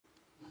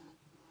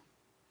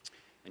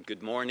And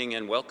good morning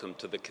and welcome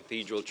to the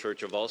Cathedral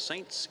Church of All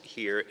Saints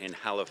here in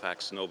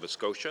Halifax, Nova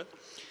Scotia.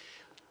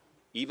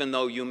 Even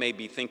though you may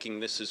be thinking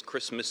this is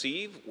Christmas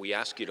Eve, we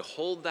ask you to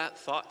hold that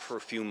thought for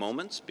a few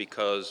moments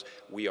because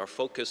we are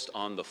focused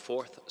on the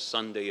fourth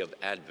Sunday of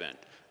Advent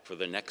for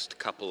the next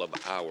couple of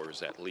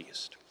hours at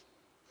least.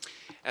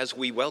 As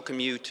we welcome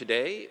you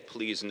today,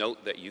 please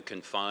note that you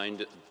can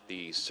find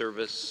the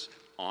service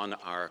on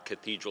our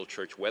Cathedral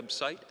Church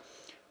website.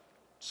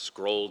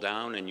 Scroll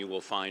down and you will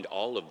find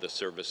all of the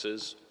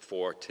services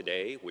for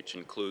today, which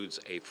includes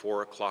a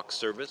 4 o'clock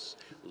service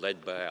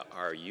led by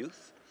our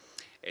youth,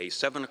 a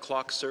 7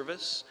 o'clock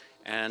service,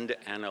 and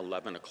an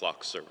 11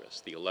 o'clock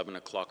service. The 11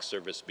 o'clock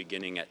service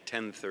beginning at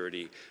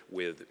 10:30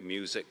 with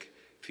music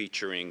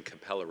featuring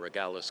Capella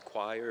Regalis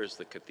choirs,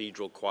 the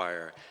Cathedral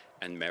Choir,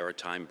 and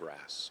Maritime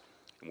Brass.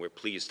 And we're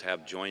pleased to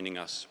have joining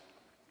us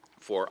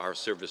for our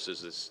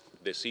services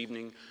this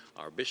evening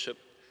our Bishop,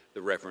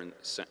 the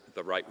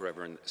Right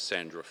Reverend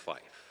Sandra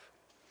Fife.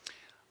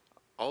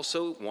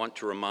 Also want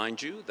to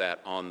remind you that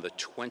on the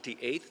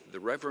 28th, the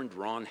Reverend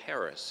Ron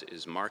Harris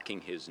is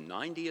marking his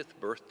 90th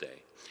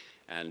birthday,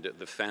 and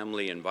the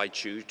family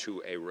invites you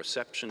to a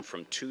reception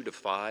from 2 to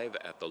 5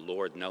 at the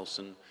Lord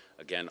Nelson,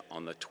 again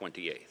on the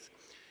 28th.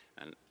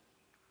 And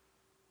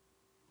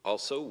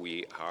also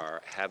we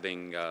are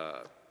having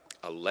a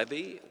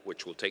levee,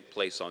 which will take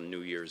place on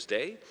New Year's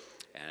Day,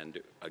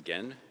 and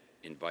again,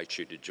 invite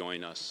you to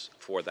join us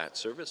for that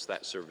service.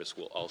 That service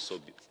will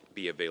also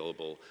be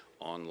available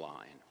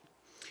online.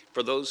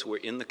 For those who are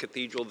in the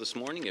cathedral this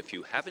morning, if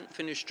you haven't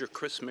finished your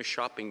Christmas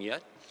shopping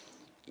yet,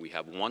 we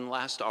have one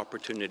last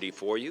opportunity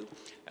for you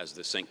as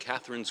the St.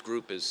 Catherine's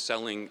Group is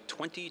selling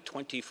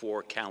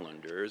 2024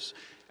 calendars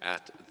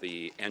at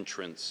the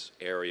entrance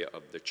area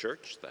of the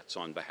church. That's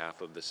on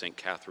behalf of the St.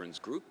 Catherine's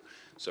Group.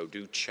 So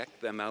do check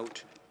them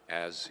out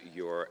as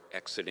you're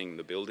exiting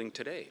the building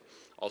today.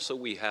 Also,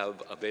 we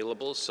have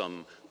available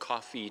some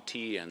coffee,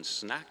 tea, and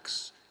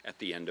snacks at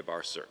the end of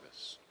our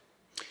service.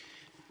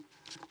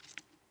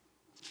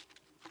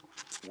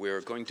 We're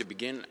going to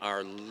begin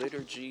our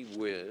liturgy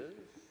with...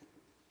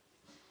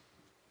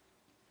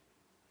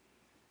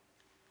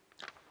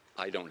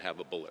 I don't have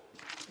a bullet.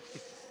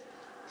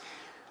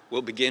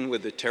 We'll begin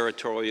with the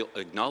territorial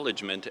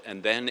acknowledgement,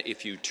 and then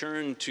if you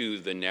turn to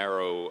the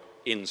narrow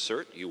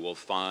insert, you will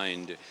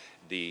find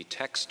the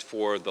text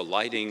for the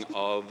lighting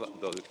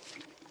of the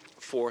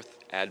fourth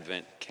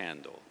Advent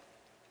candle.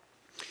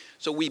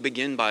 So we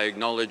begin by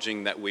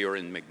acknowledging that we are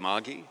in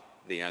Mi'kma'ki,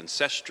 the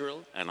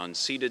ancestral and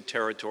unceded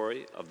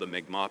territory of the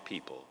Mi'kmaq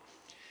people.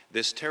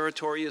 This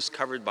territory is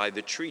covered by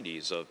the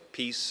treaties of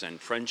peace and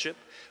friendship,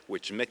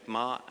 which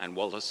Mi'kmaq and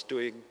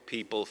Wolastoqiyik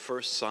people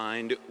first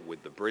signed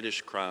with the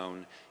British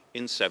Crown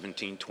in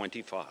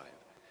 1725.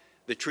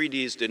 The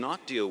treaties did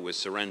not deal with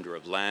surrender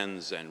of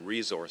lands and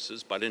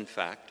resources, but in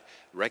fact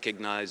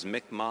recognized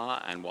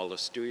Mi'kmaq and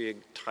Wolastoqiyik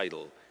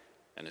title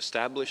and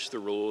established the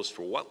rules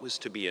for what was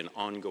to be an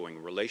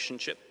ongoing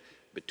relationship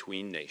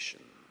between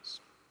nations.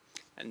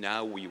 And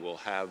now we will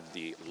have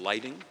the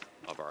lighting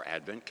of our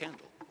Advent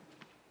candle.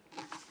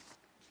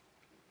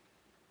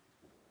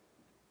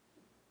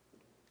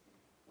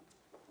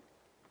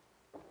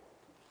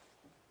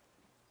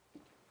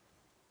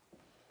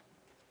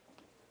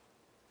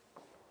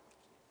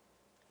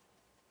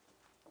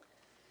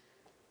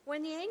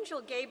 When the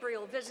angel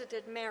Gabriel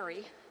visited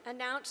Mary,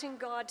 announcing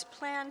God's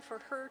plan for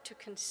her to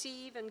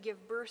conceive and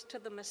give birth to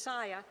the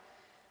Messiah,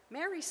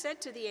 Mary said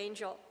to the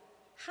angel,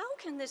 "How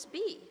can this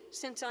be,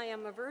 since I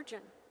am a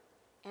virgin?"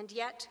 And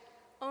yet,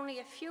 only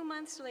a few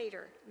months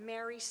later,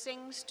 Mary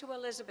sings to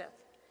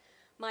Elizabeth,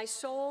 "My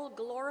soul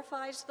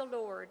glorifies the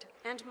Lord,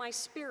 and my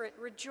spirit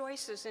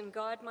rejoices in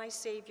God my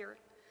Savior,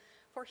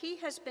 for he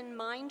has been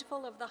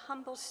mindful of the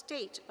humble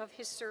state of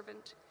his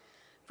servant.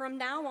 From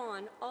now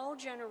on, all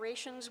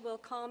generations will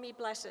call me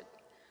blessed,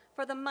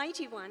 for the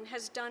Mighty One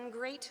has done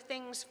great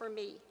things for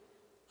me.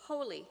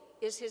 Holy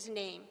is his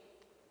name."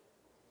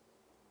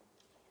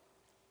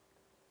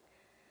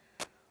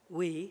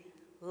 We,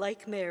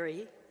 like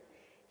Mary,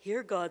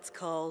 hear God's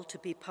call to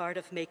be part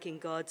of making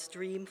God's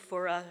dream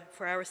for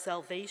our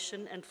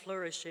salvation and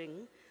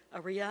flourishing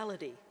a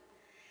reality.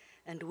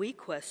 And we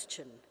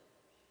question,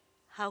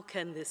 how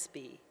can this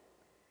be?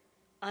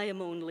 I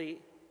am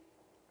only,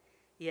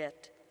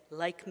 yet,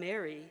 like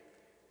Mary,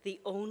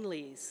 the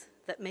onlys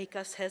that make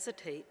us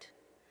hesitate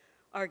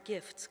are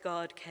gifts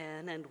God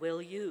can and will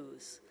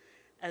use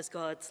as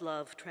God's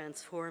love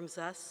transforms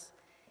us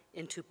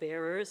into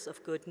bearers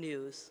of good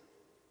news.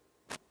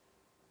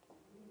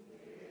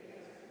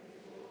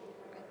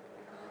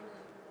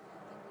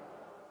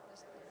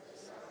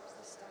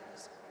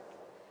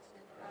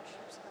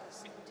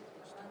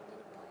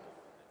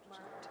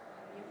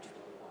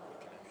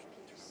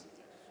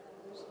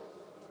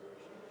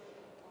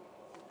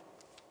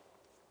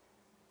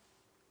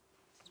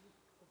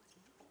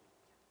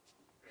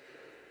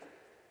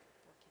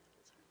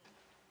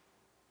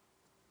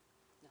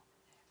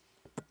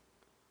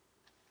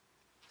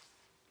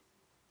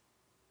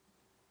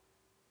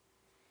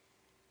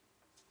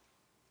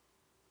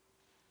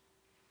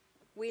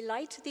 We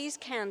light these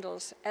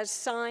candles as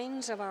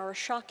signs of our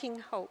shocking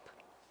hope,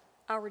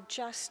 our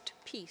just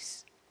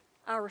peace,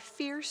 our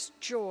fierce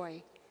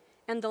joy,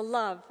 and the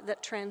love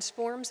that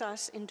transforms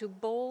us into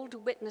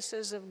bold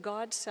witnesses of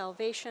God's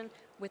salvation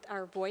with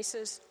our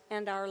voices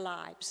and our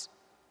lives.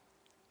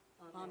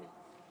 Amen.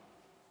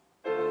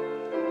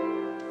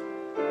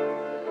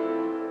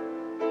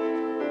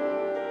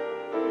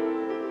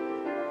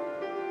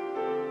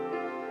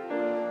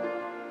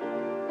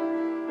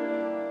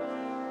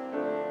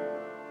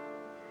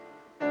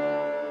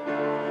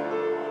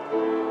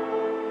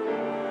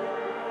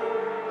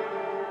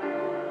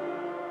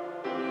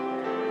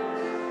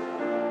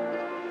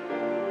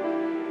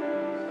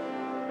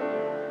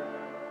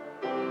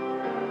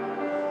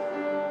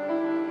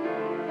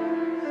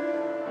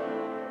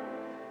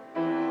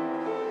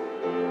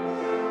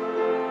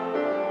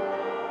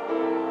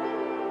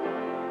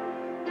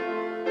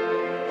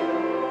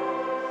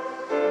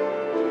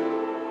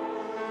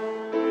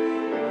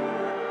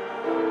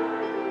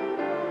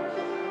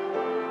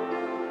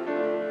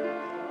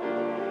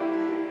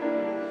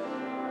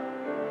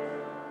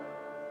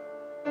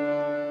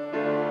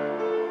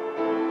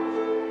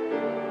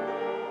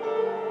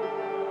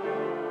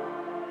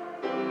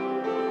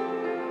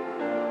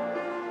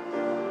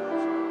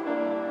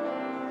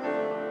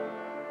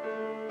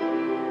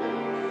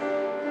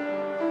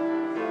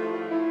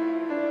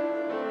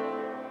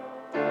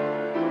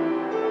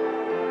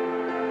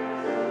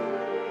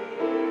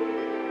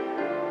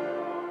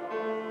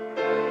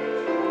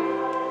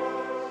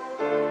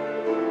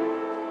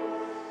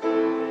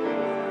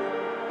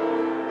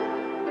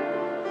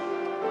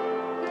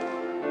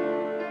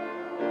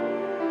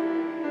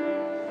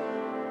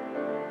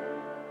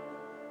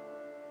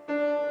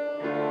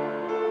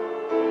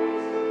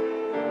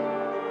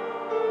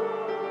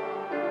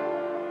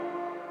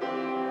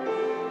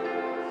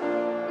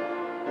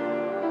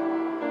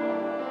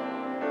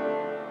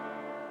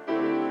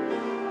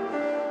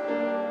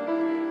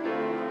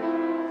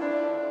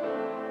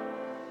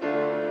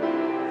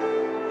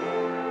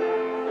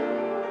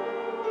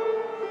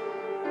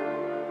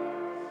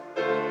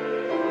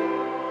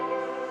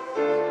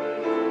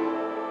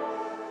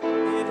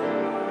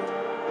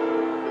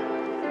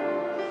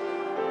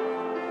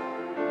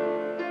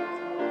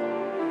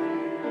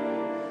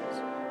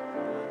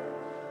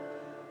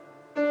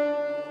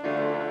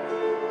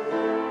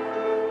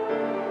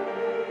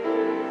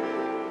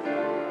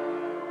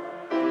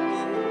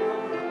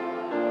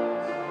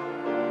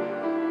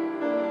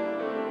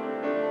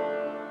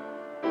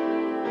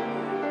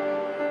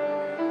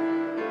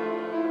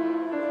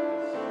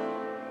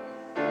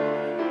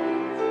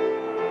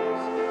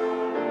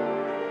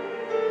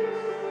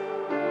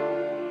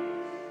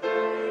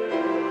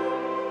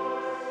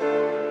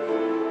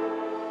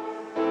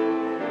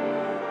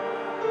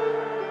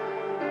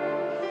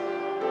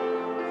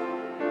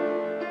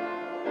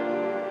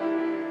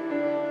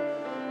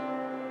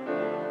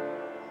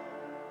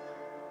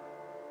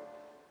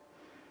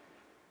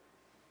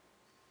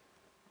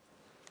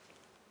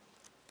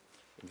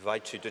 I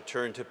invite you to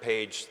turn to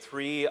page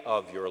 3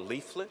 of your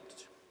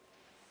leaflet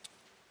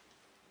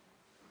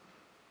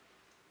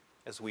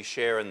as we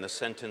share in the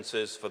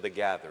sentences for the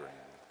gathering.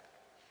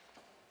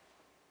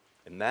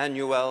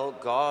 Emmanuel,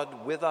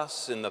 God with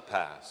us in the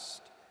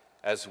past,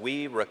 as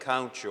we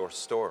recount your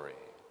story.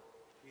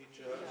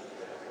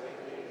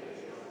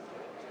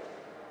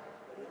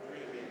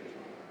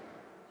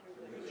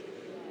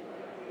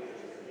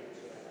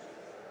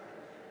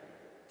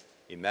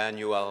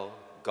 Emmanuel,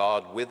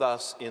 God with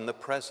us in the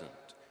present,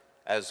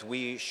 as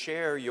we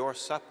share your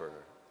supper.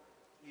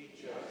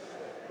 Teach us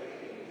that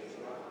waiting is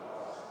not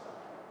lost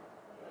time,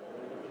 but a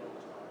little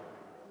time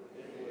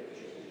within which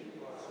new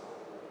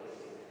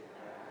possibilities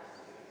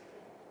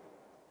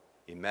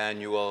can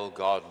Emmanuel,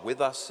 God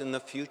with us in the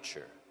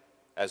future,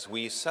 as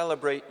we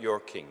celebrate your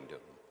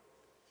kingdom.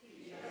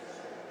 teach us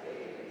that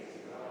waiting is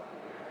not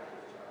an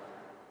active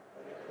time,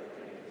 but a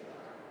quickening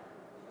time,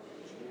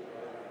 which new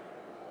life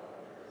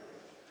others.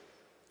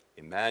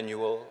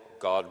 Emmanuel,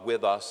 God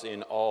with us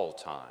in all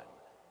time,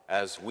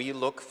 as we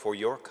look for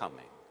your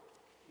coming.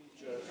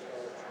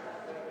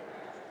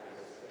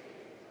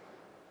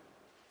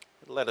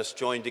 Let us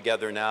join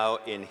together now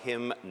in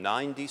hymn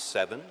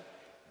 97,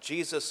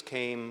 Jesus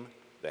Came,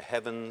 the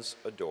Heavens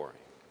Adoring.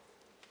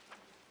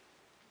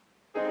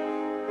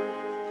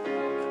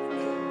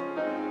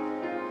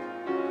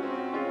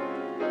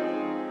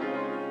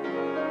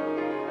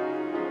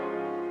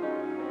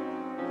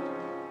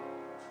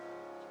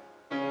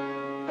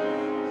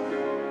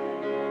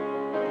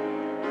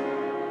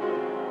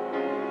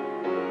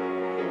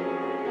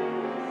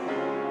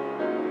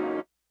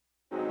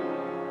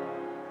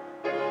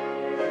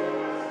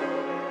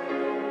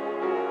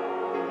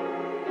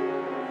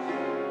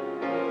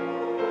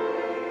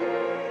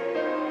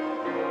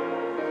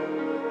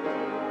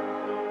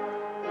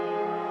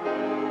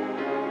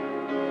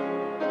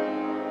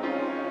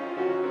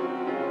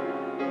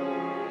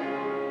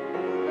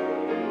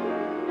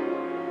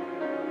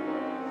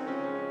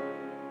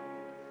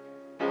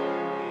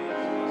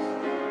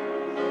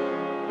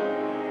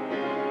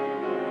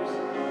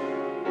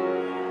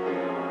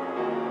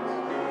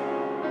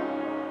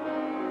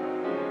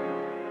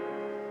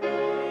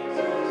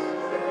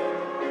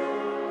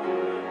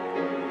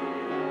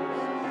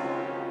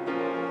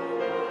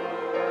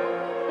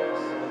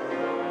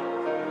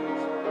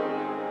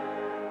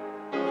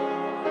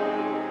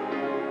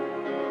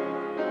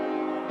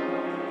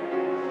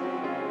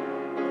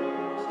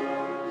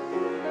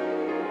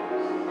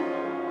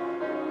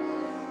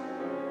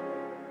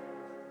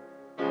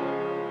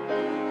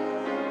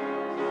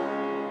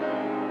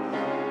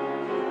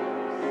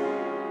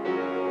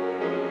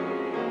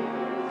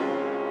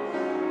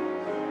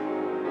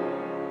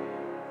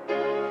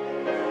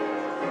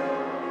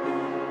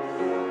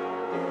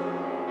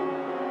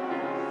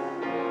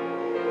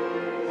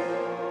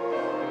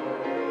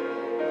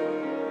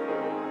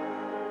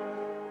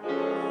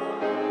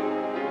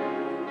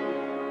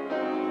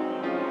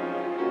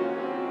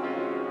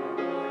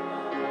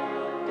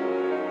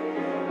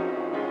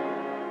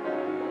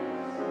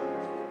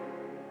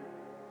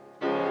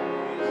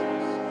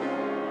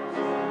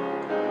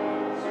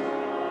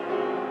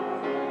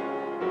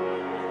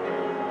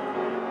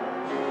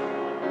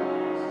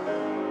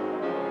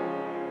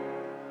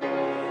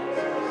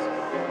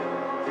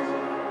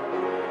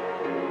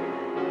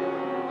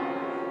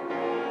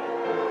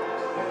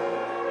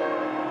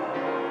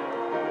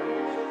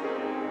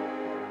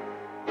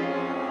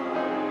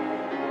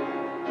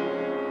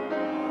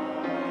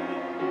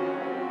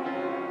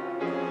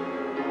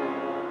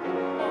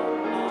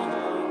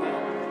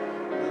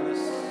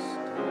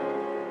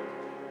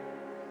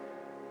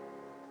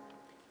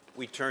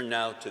 We turn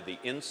now to the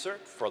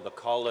insert for the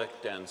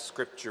collect and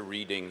scripture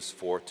readings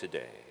for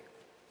today.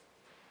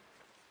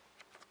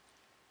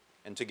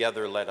 And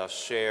together let us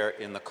share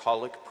in the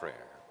collect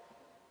prayer.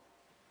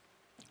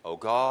 O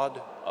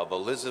God of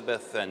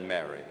Elizabeth and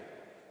Mary,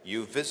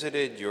 you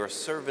visited your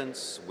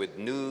servants with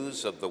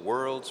news of the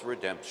world's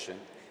redemption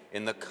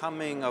in the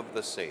coming of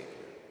the Savior.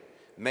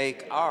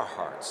 Make our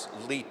hearts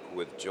leap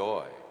with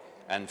joy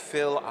and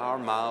fill our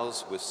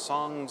mouths with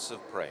songs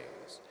of praise,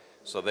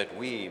 so that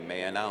we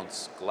may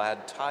announce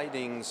glad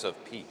tidings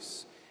of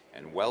peace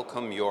and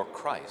welcome your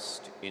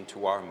Christ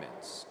into our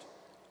midst.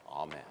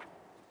 Amen.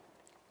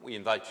 We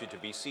invite you to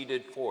be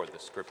seated for the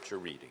scripture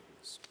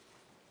readings.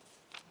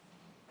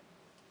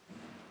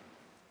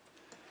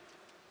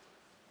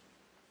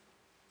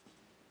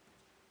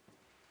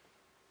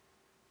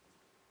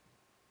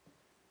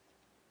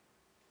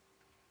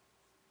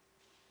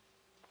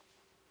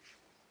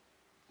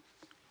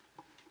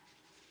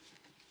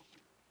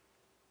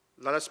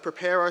 Let us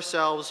prepare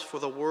ourselves for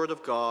the word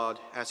of God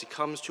as it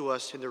comes to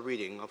us in the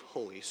reading of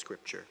Holy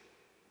Scripture.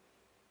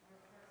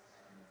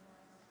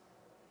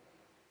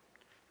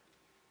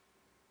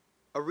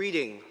 A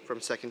reading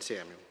from 2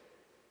 Samuel.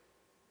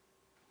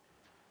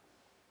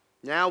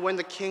 Now when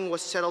the king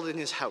was settled in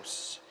his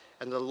house,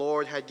 and the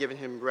Lord had given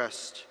him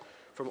rest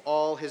from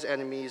all his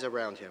enemies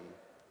around him,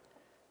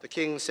 the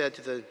king said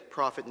to the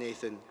prophet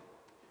Nathan,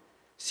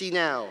 "See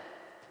now,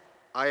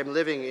 I am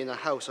living in a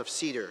house of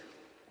cedar,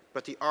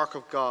 but the ark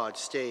of God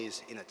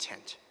stays in a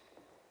tent."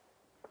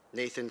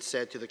 Nathan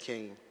said to the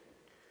king,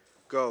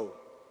 "Go,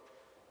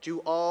 do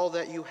all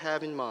that you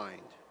have in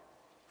mind,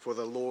 for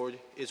the Lord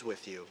is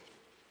with you."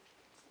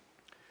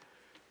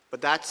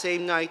 But that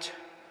same night,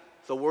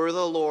 the word of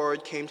the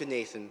Lord came to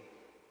Nathan,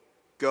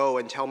 "Go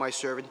and tell my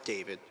servant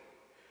David,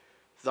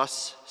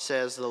 thus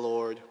says the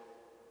Lord,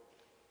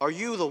 are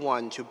you the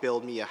one to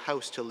build me a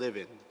house to live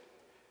in?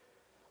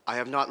 I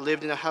have not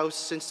lived in a house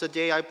since the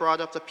day I brought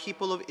up the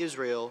people of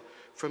Israel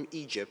from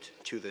Egypt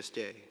to this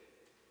day.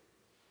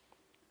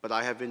 But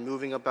I have been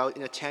moving about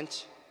in a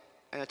tent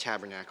and a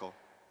tabernacle.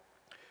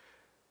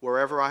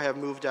 Wherever I have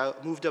moved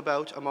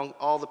about among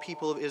all the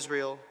people of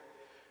Israel,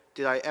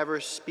 did I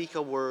ever speak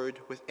a word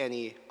with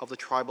any of the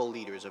tribal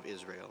leaders of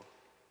Israel,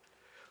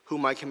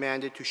 whom I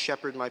commanded to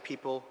shepherd my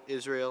people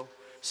Israel,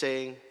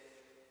 saying,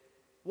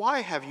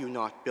 why have you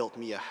not built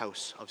me a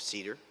house of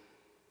cedar?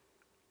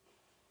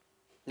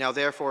 Now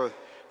therefore,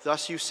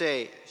 thus you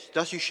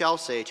shall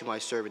say to my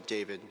servant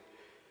David,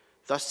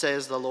 thus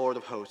says the Lord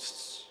of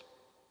hosts,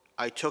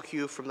 I took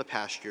you from the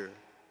pasture,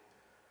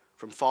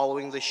 from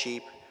following the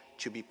sheep,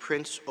 to be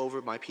prince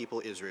over my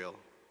people Israel.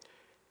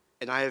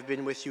 And I have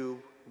been with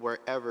you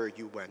wherever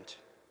you went,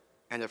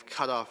 and have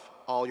cut off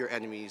all your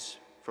enemies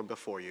from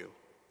before you.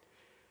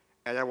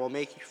 And I will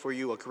make for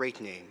you a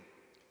great name,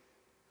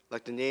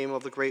 like the name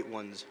of the great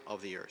ones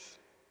of the earth.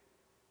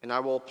 And I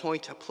will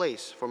appoint a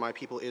place for my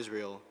people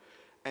Israel,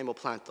 and will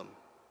plant them,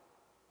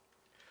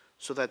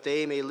 so that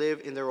they may live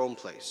in their own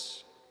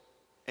place,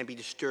 and be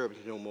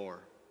disturbed no more.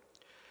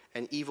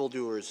 And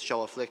evildoers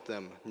shall afflict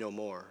them no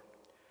more,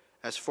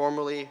 as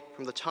formerly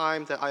from the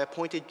time that I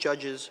appointed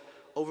judges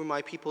over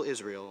my people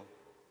Israel.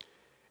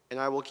 And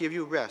I will give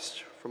you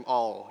rest from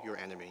all your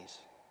enemies.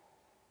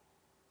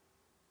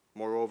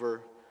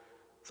 Moreover,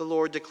 the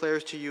Lord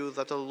declares to you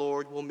that the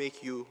Lord will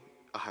make you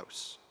a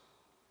house.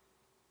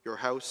 Your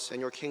house and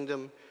your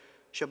kingdom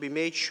shall be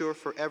made sure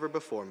forever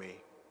before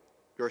me.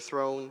 Your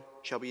throne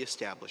shall be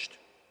established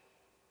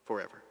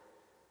forever.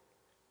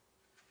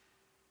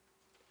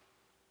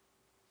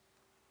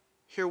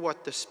 Hear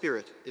what the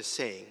Spirit is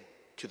saying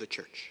to the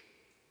church.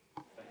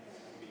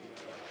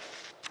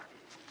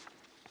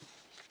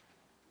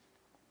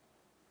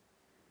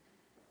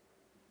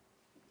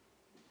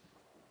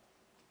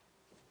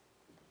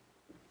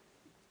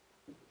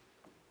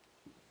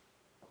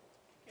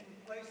 In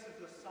place of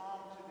the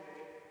psalm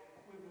today,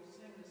 we will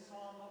sing the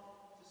Song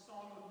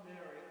of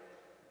Mary,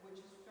 which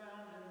is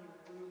found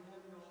in your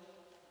hymnal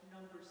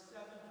number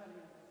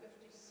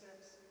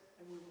 756,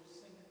 and we will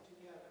sing it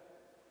together.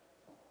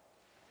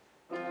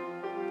 Thank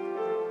you.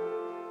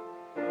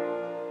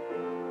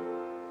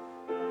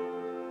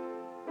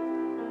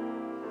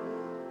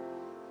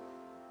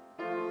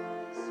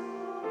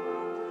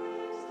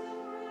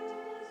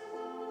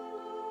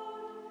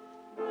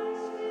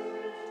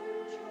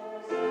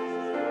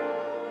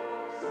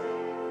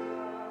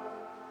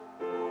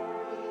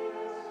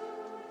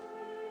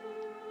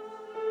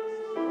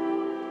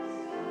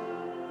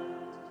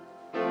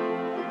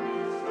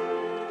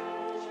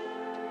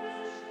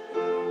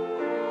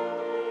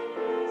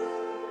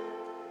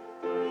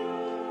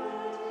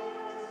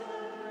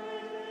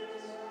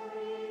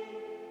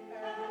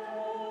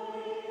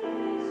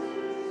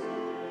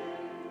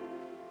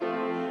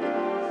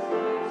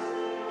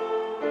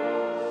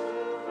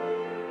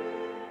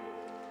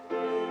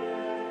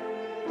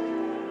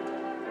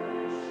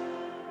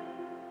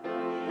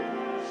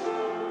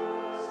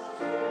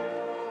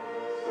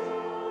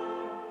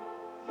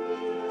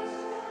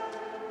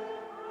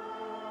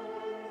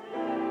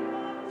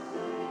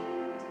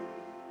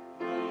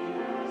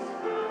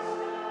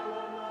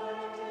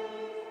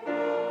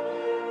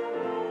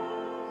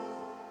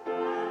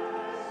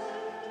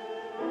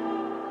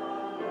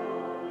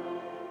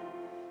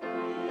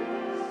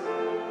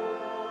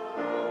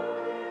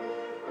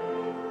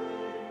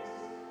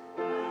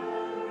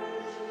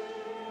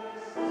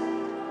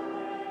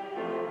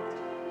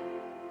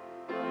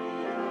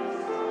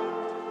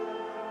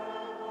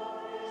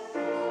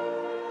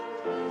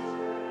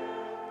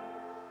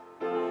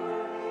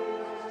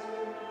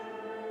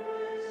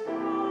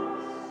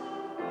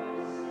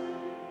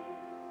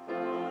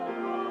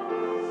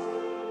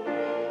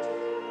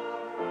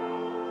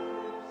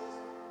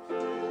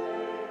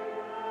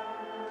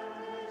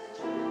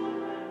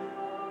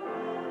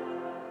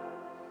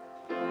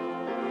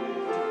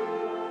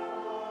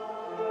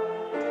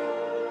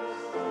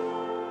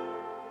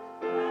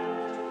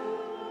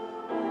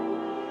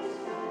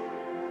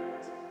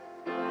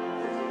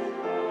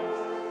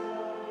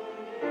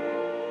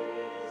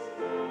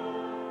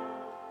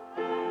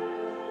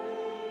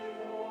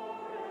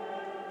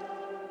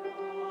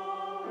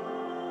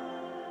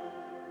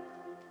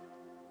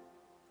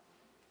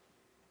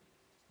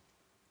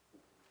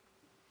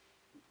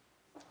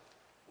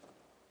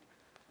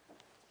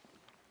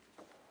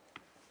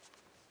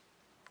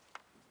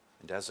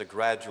 And as a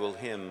gradual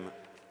hymn,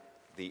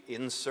 the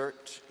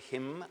insert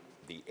hymn,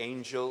 The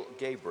Angel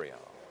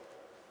Gabriel.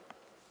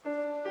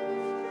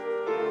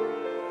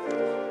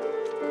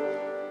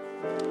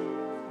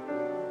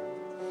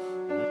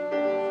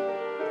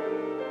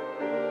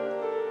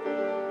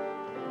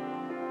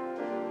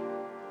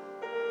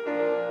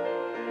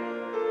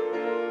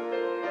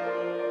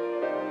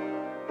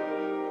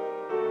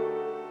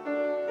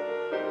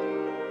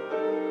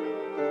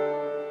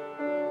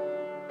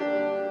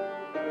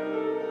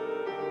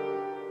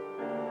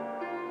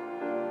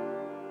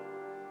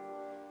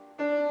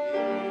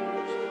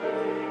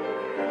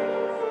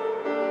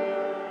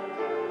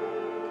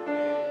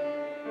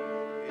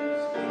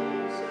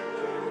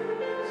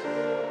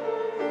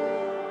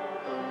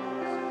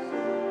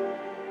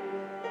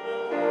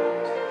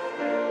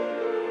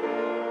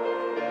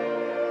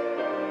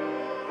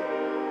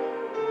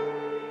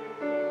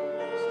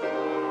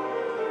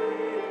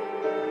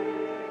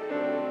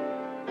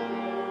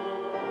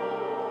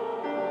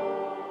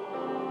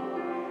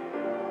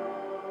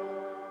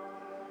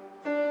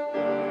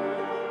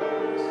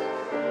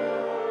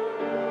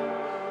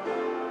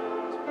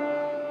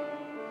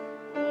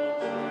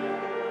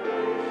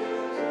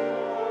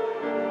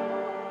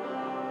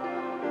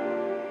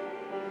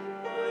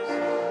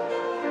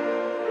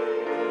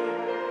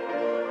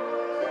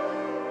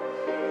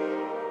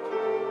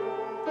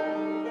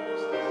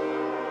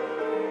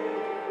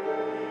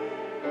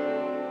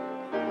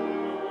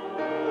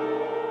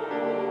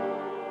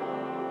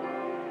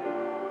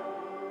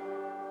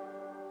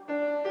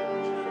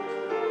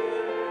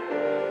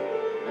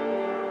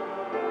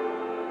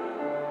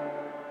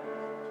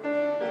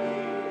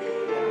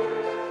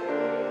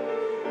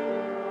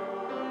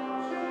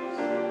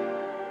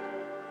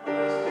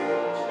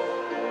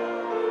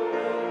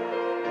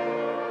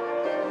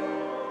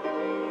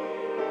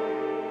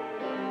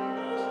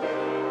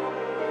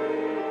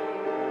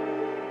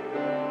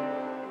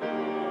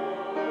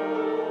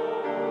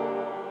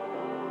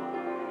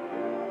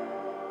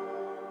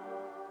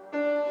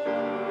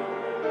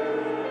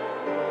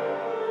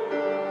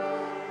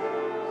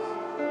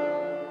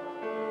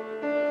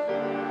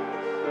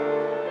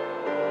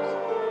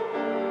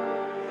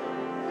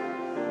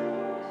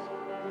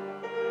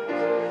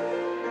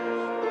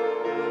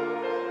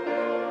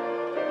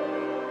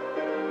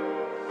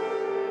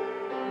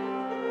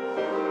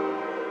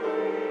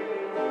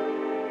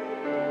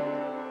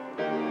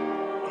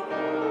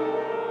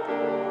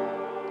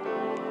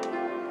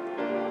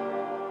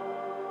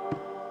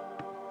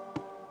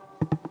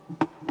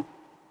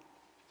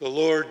 The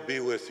Lord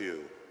be with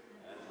you.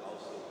 And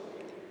also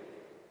with you.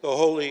 The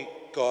Holy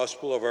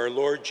Gospel of our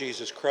Lord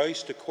Jesus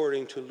Christ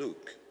according to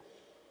Luke.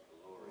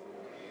 Glory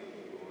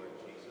to you, Lord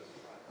Jesus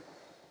Christ.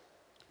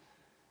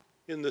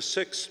 In the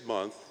 6th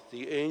month,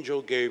 the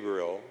angel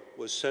Gabriel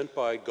was sent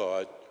by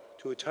God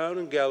to a town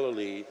in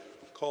Galilee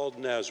called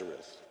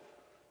Nazareth,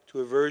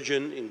 to a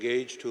virgin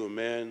engaged to a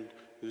man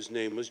whose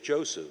name was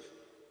Joseph,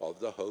 of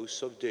the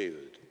house of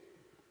David.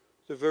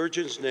 The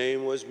virgin's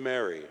name was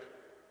Mary.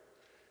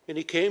 And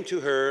he came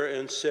to her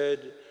and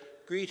said,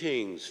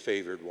 "Greetings,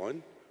 favored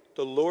one,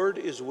 the Lord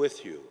is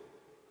with you."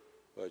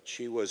 But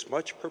she was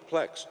much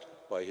perplexed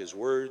by his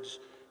words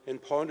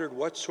and pondered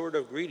what sort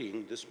of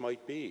greeting this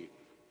might be.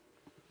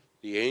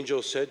 The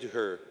angel said to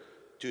her,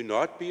 "Do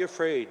not be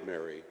afraid,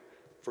 Mary,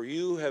 for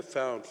you have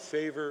found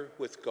favor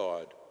with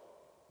God.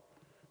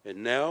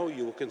 And now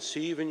you will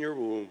conceive in your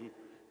womb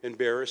and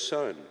bear a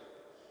son,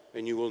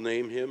 and you will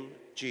name him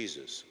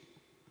Jesus.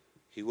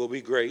 He will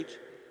be great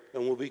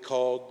and will be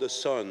called the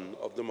Son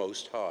of the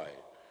Most High.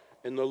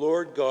 And the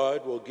Lord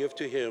God will give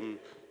to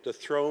him the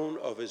throne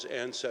of his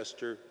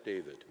ancestor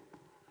David.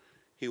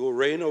 He will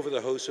reign over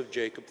the house of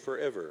Jacob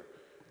forever,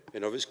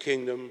 and of his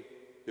kingdom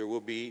there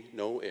will be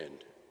no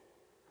end."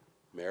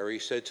 Mary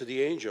said to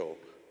the angel,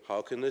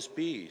 "How can this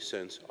be,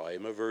 since I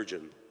am a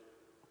virgin?"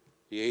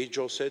 The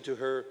angel said to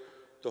her,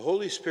 "The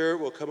Holy Spirit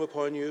will come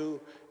upon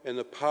you, and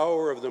the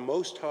power of the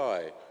Most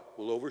High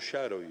will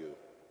overshadow you.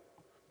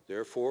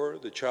 Therefore,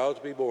 the child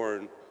to be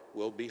born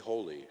will be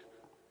holy.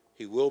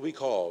 He will be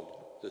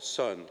called the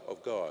Son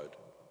of God.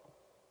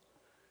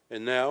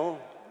 And now,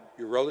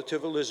 your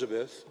relative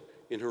Elizabeth,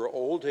 in her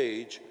old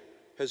age,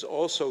 has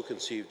also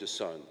conceived a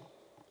son.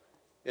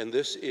 And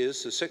this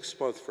is the 6th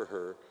month for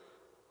her,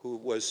 who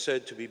was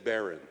said to be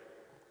barren.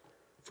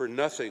 For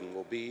nothing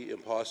will be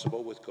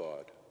impossible with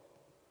God."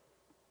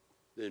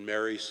 Then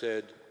Mary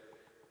said,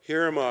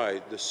 "Here am I,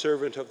 the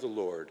servant of the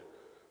Lord.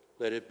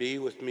 Let it be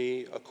with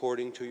me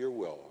according to your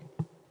will."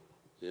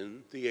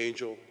 Then the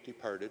angel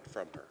departed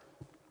from her.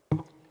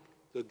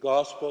 The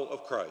Gospel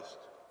of Christ.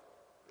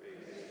 Praise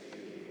to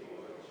you,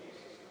 Lord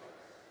Jesus Christ.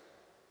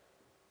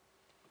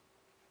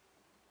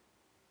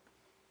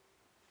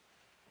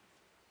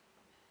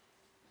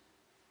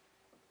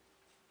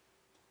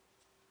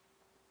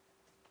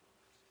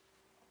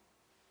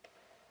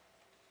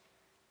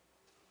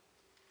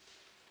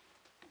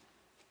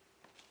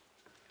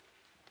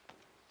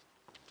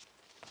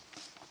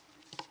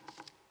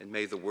 And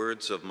may the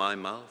words of my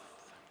mouth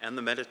and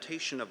the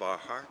meditation of our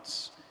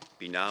hearts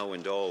be now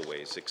and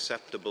always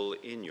acceptable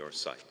in your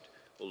sight,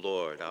 O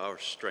Lord, our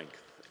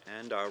strength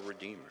and our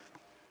Redeemer.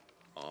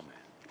 Amen.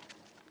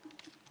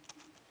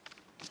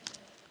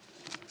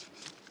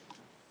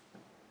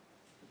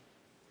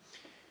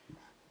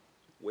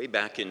 Way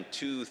back in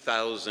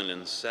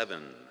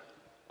 2007,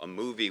 a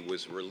movie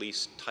was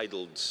released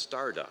titled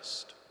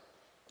Stardust,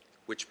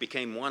 which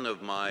became one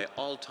of my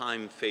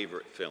all-time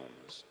favorite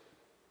films.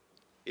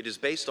 It is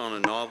based on a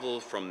novel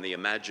from the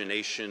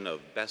imagination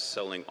of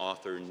best-selling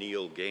author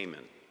Neil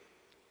Gaiman,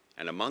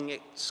 and among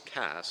its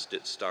cast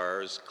it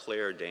stars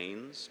Claire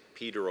Danes,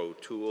 Peter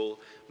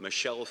O'Toole,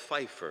 Michelle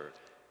Pfeiffer,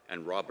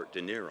 and Robert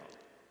De Niro.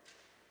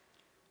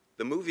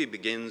 The movie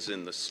begins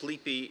in the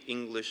sleepy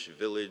English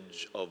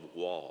village of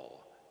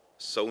Wall,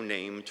 so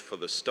named for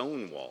the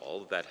stone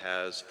wall that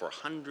has, for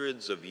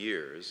hundreds of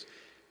years,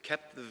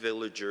 kept the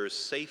villagers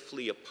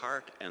safely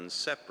apart and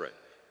separate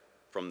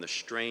from the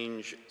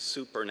strange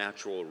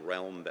supernatural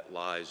realm that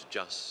lies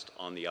just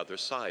on the other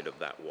side of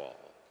that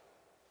wall.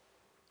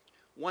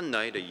 One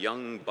night, a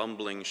young,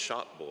 bumbling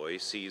shop boy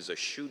sees a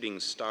shooting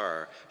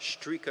star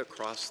streak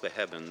across the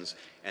heavens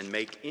and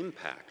make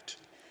impact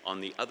on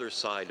the other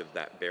side of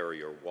that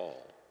barrier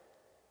wall.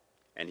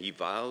 And he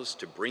vows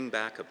to bring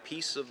back a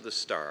piece of the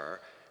star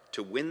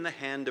to win the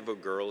hand of a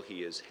girl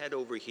he is head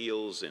over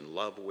heels in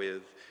love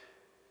with,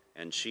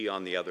 and she,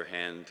 on the other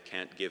hand,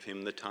 can't give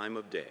him the time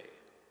of day.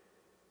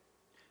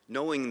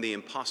 Knowing the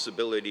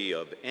impossibility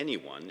of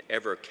anyone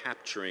ever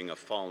capturing a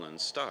fallen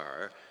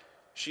star,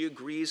 she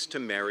agrees to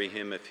marry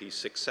him if he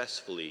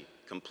successfully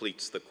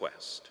completes the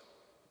quest.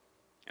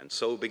 And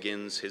so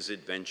begins his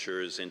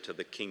adventures into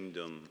the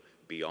kingdom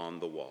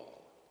beyond the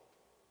wall.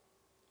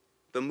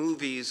 The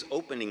movie's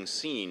opening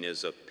scene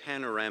is a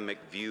panoramic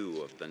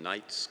view of the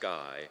night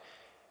sky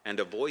and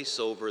a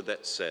voiceover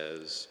that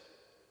says,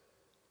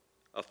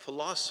 "A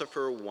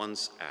philosopher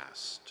once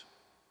asked,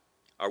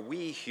 are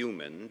we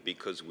human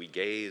because we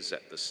gaze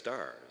at the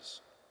stars?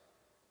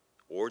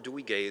 Or do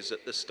we gaze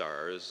at the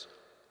stars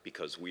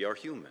because we are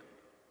human?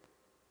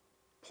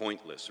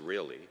 Pointless,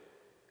 really.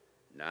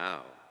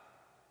 Now,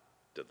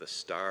 do the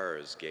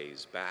stars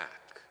gaze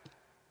back?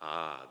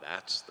 Ah,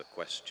 that's the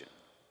question."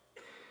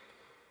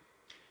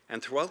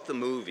 And throughout the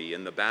movie,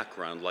 in the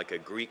background, like a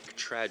Greek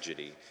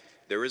tragedy,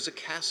 there is a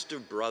cast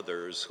of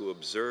brothers who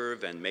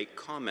observe and make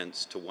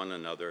comments to one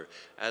another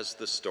as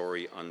the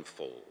story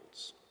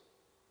unfolds.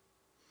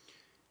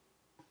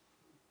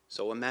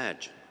 So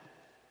imagine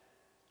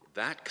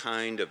that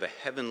kind of a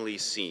heavenly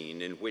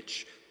scene in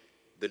which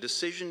the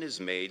decision is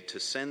made to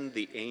send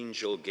the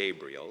angel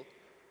Gabriel,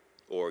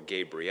 or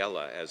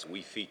Gabriella as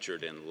we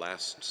featured in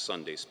last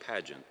Sunday's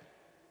pageant,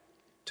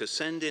 to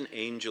send an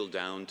angel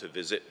down to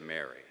visit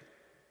Mary.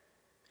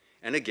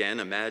 And again,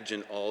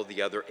 imagine all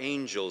the other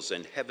angels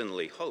and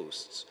heavenly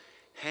hosts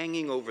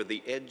hanging over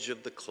the edge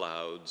of the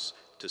clouds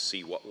to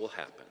see what will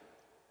happen.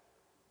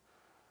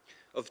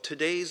 Of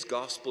today's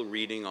gospel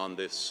reading on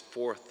this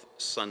fourth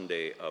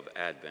Sunday of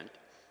Advent,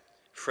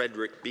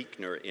 Frederick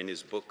Buechner, in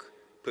his book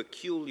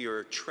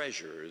Peculiar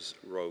Treasures,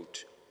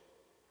 wrote,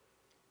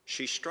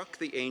 "She struck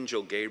the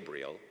angel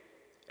Gabriel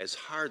as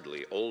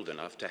hardly old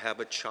enough to have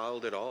a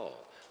child at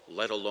all,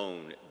 let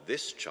alone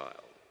this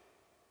child.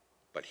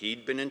 But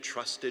he'd been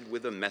entrusted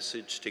with a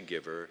message to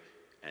give her,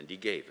 and he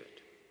gave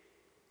it.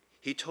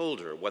 He told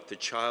her what the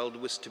child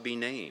was to be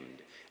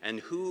named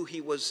and who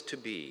he was to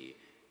be,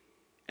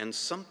 and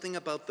something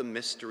about the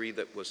mystery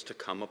that was to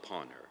come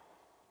upon her.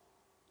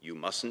 'You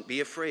mustn't be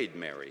afraid,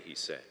 Mary,' he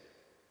said.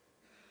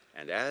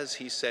 And as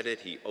he said it,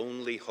 he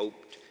only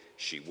hoped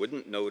she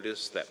wouldn't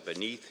notice that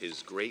beneath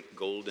his great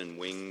golden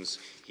wings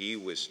he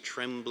was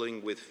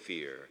trembling with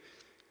fear,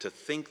 to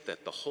think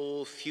that the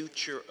whole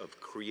future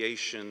of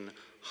creation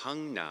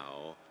hung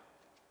now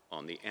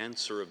on the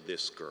answer of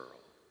this girl.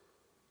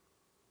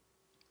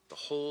 The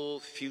whole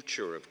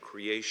future of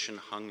creation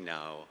hung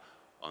now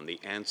on the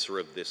answer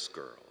of this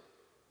girl."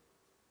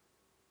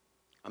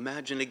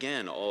 Imagine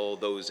again all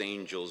those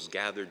angels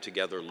gathered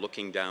together,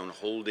 looking down,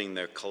 holding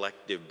their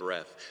collective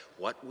breath.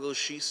 What will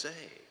she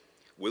say?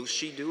 Will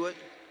she do it?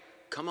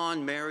 Come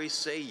on, Mary,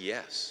 say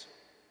yes.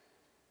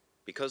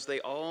 Because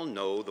they all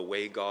know the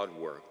way God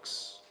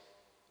works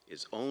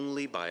is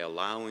only by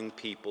allowing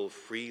people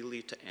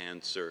freely to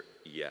answer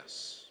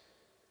yes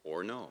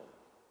or no.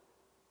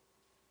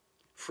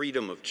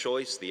 Freedom of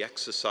choice, the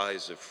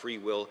exercise of free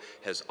will,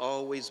 has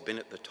always been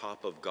at the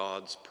top of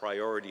God's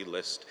priority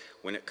list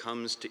when it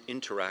comes to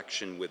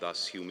interaction with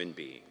us human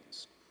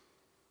beings.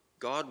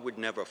 God would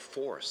never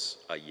force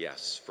a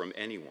yes from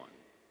anyone,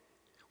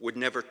 would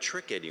never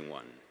trick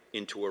anyone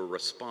into a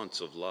response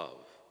of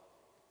love,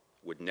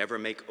 would never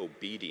make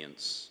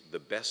obedience the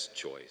best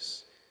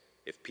choice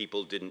if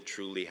people didn't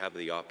truly have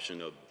the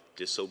option of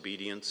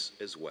disobedience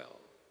as well.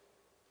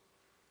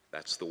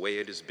 That's the way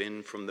it has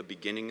been from the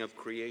beginning of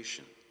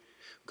creation.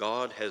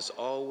 God has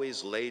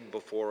always laid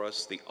before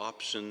us the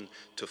option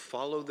to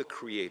follow the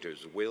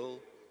Creator's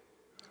will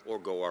or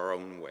go our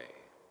own way.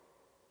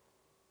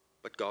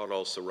 But God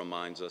also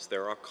reminds us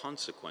there are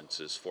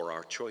consequences for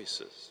our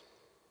choices.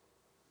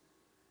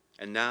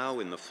 And now,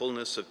 in the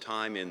fullness of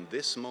time, in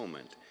this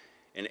moment,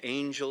 an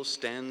angel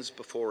stands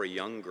before a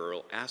young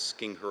girl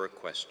asking her a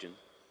question,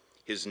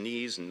 his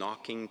knees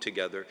knocking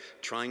together,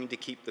 trying to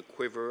keep the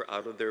quiver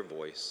out of their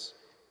voice,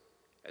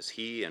 as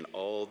he and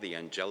all the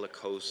angelic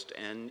host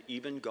and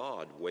even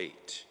God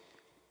wait.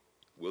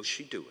 Will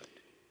she do it?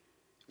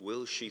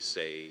 Will she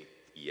say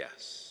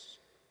yes?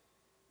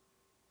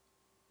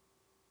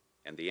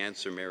 And the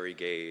answer Mary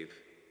gave,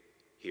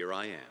 "Here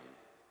I am,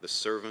 the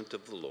servant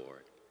of the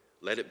Lord.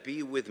 Let it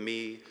be with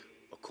me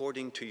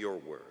according to your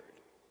word."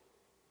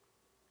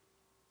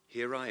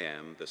 Here I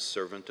am, the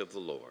servant of the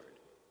Lord.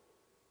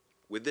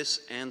 With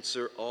this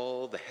answer,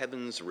 all the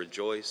heavens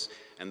rejoice,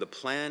 and the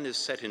plan is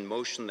set in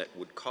motion that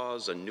would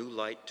cause a new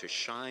light to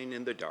shine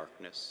in the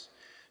darkness.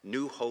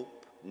 New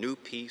hope, new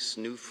peace,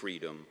 new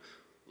freedom.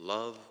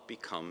 Love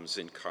becomes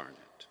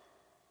incarnate.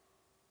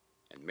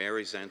 And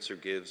Mary's answer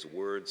gives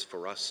words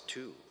for us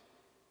too.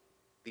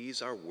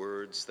 These are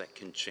words that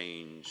can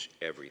change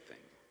everything.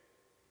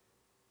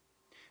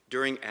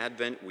 During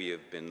Advent, we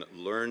have been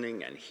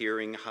learning and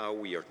hearing how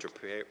we are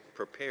to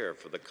prepare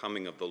for the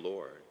coming of the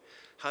Lord,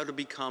 how to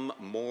become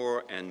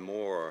more and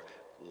more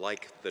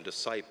like the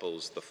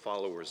disciples, the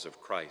followers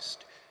of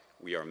Christ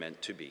we are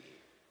meant to be.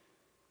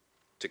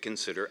 To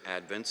consider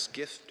Advent's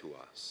gift to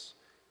us,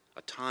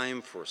 a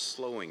time for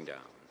slowing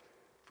down,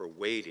 for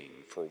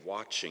waiting, for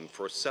watching,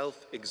 for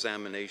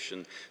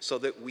self-examination, so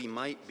that we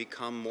might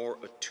become more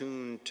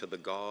attuned to the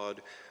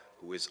God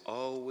who is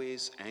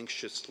always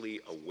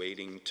anxiously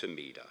awaiting to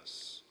meet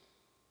us,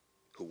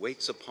 who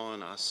waits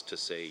upon us to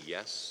say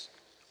yes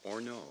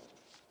or no.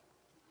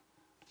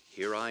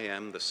 Here I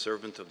am, the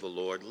servant of the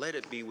Lord. Let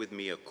it be with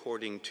me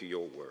according to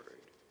your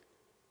word.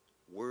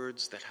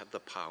 Words that have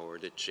the power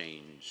to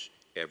change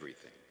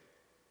everything.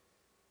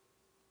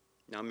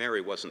 Now,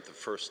 Mary wasn't the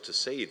first to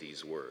say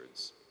these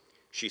words.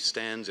 She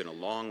stands in a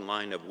long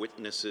line of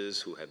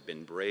witnesses who have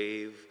been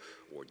brave,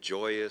 or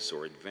joyous,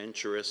 or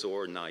adventurous,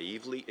 or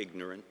naively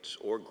ignorant,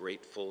 or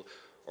grateful,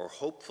 or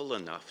hopeful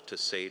enough to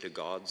say to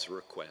God's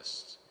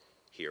requests,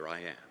 "Here I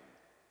am."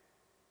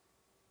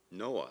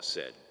 Noah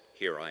said,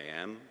 "Here I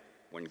am,"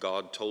 when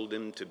God told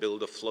him to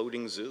build a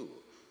floating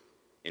zoo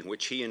in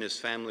which he and his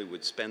family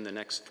would spend the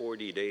next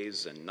 40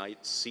 days and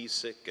nights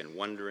seasick and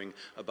wondering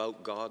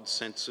about God's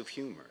sense of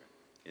humor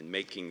in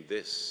making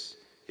this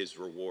his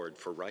reward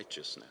for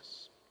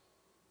righteousness.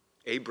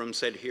 Abram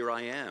said, "Here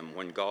I am,"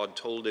 when God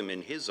told him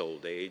in his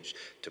old age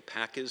to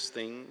pack his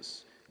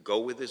things, go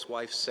with his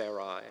wife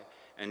Sarai,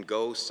 and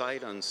go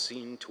sight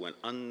unseen to an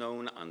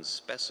unknown,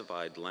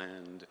 unspecified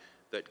land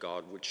that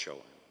God would show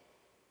him.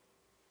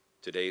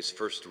 Today's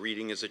first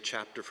reading is a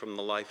chapter from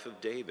the life of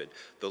David,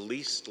 the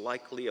least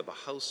likely of a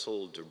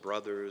household of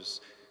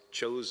brothers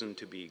chosen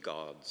to be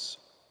God's.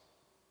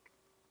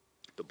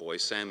 The boy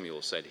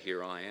Samuel said,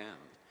 "Here I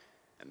am,"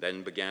 and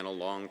then began a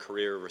long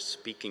career of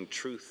speaking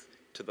truth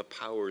to the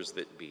powers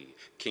that be,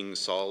 King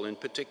Saul in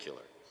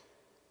particular,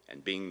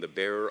 and being the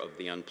bearer of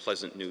the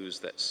unpleasant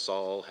news that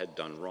Saul had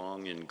done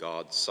wrong in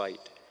God's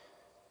sight.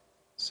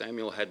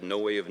 Samuel had no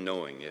way of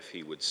knowing if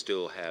he would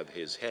still have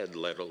his head,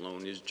 let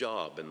alone his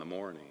job, in the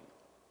morning.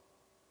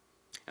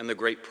 And the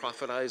great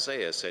prophet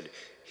Isaiah said,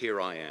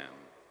 "Here I am,"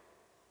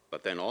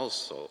 but then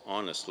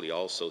honestly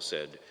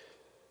said,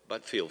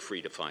 "But feel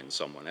free to find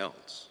someone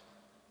else."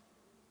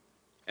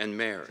 And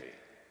Mary,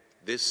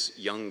 this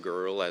young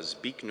girl, as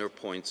Buechner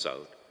points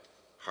out,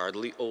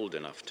 hardly old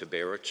enough to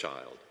bear a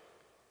child,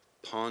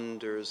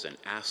 ponders and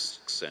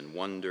asks and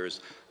wonders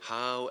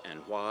how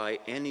and why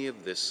any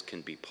of this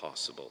can be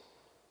possible,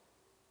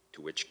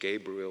 to which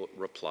Gabriel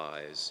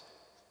replies,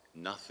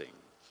 "Nothing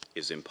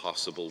is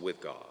impossible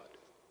with God."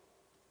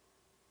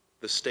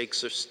 The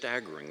stakes are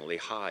staggeringly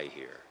high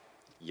here.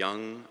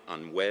 Young,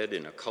 unwed,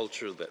 in a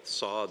culture that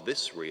saw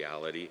this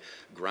reality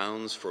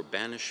grounds for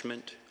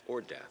banishment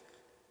or death.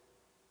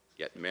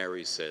 Yet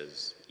Mary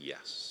says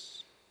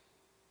yes.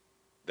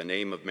 The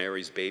name of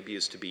Mary's baby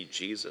is to be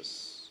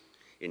Jesus.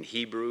 In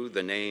Hebrew,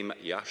 the name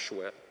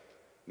Yahshua,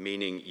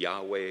 meaning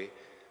Yahweh,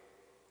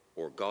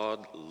 or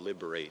God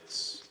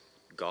liberates,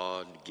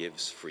 God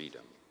gives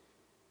freedom.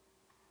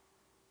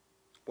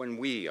 When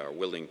we are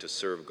willing to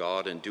serve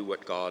God and do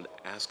what God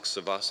asks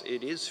of us,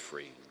 it is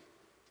free.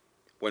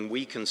 When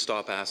we can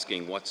stop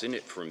asking, "What's in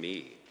it for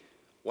me?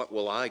 What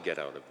will I get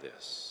out of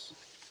this?"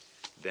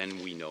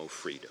 then we know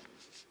freedom.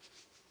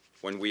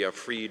 When we are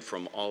freed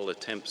from all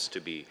attempts to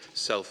be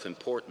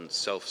self-important,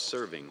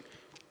 self-serving,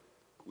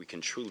 we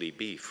can truly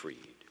be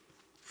freed.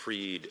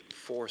 Freed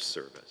for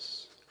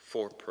service,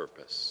 for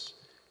purpose,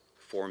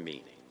 for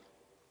meaning.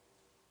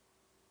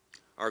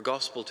 Our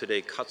gospel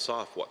today cuts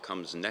off what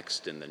comes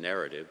next in the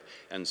narrative,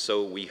 and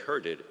so we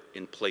heard it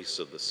in place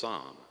of the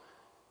psalm,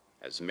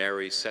 as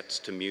Mary sets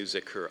to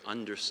music her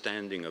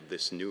understanding of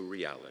this new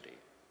reality.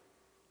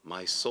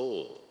 "My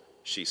soul,"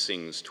 she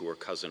sings to her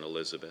cousin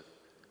Elizabeth,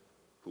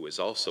 who is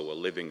also a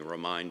living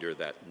reminder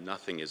that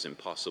nothing is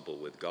impossible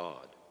with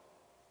God.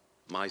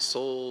 "My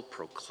soul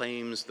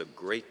proclaims the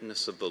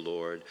greatness of the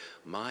Lord.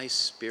 My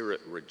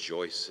spirit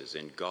rejoices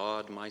in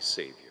God, my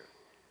Savior.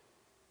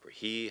 for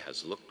he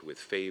has looked with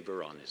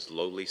favor on his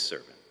lowly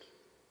servant.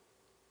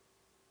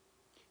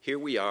 Here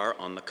we are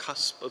on the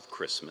cusp of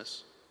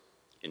Christmas.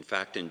 In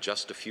fact, in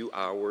just a few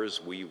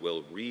hours, we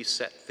will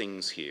reset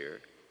things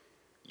here.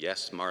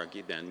 Yes,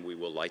 Margie, then we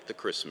will light the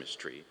Christmas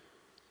tree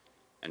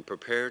and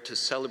prepare to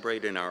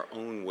celebrate in our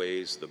own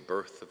ways the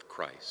birth of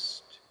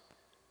Christ.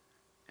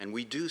 And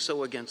we do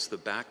so against the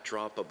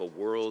backdrop of a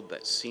world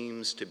that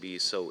seems to be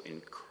so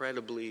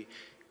incredibly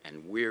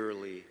and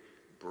wearily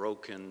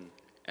broken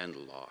and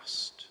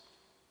lost.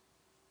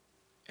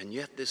 And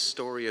yet this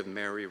story of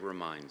Mary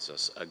reminds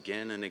us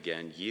again and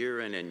again,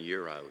 year in and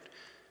year out,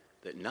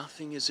 that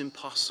nothing is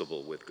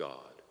impossible with God.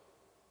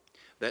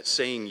 That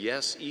saying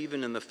yes,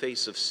 even in the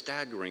face of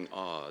staggering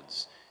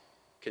odds,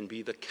 can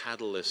be the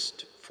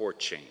catalyst for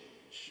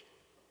change.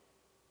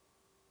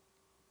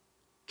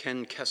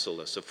 Ken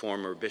Kesselis, a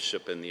former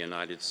bishop in the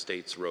United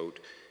States,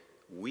 wrote,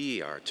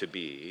 "We are to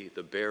be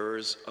the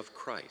bearers of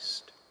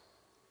Christ,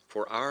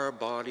 for our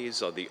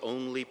bodies are the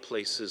only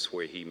places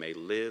where he may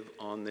live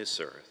on this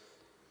earth.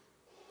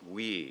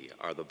 We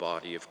are the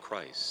body of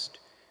Christ.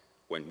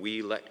 When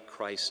we let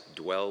Christ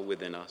dwell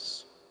within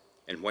us,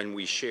 and when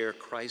we share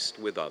Christ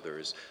with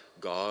others,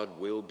 God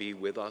will be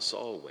with us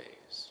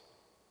always.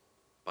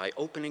 By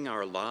opening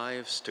our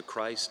lives to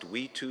Christ,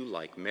 we too,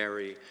 like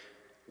Mary,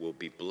 will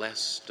be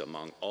blessed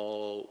among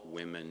all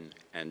women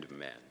and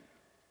men."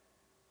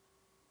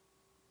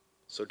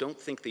 So don't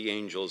think the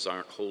angels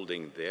aren't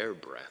holding their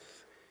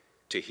breath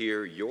to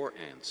hear your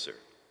answer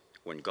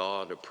when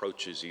God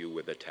approaches you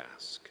with a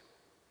task.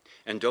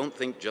 And don't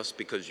think just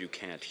because you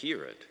can't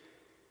hear it,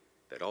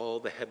 that all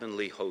the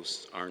heavenly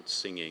hosts aren't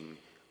singing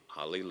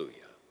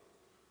hallelujah.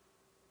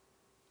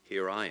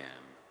 Here I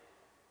am,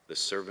 the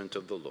servant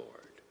of the Lord.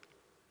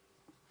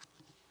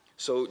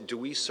 So do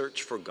we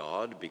search for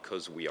God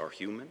because we are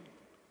human?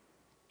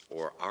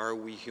 Or are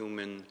we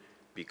human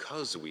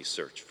because we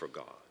search for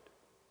God?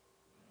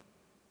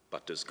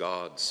 But does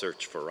God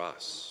search for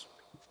us?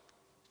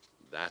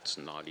 That's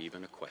not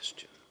even a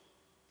question.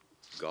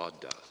 God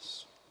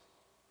does.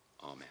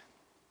 Amen.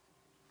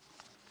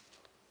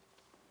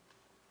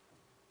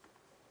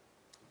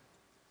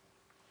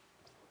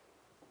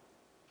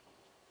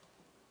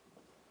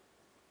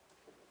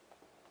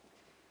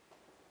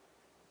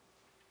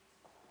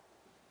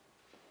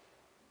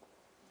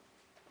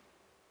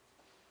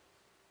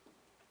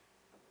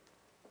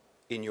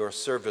 In your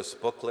service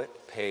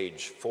booklet,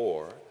 page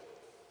 4,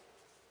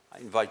 I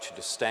invite you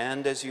to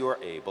stand as you are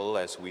able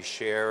as we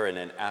share in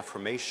an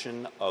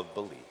affirmation of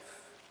belief.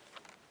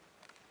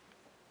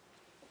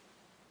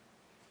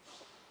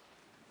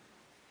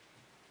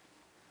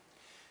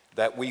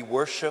 That we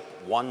worship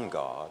one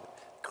God,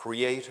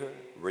 Creator,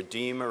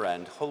 Redeemer,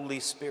 and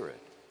Holy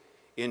Spirit,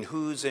 in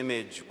whose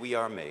image we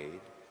are made,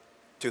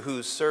 to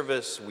whose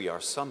service we are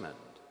summoned,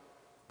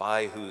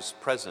 by whose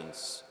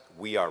presence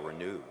we are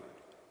renewed.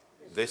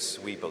 This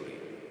we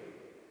believe,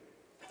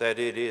 that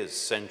it is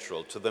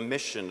central to the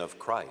mission of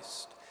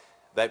Christ,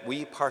 that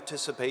we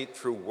participate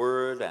through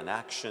word and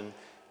action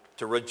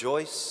to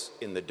rejoice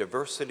in the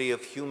diversity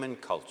of human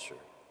culture,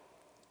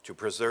 to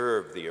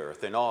preserve the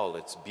earth in all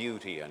its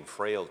beauty and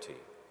frailty,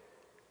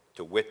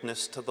 to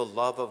witness to the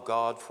love of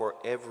God for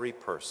every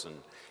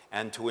person,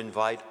 and to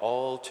invite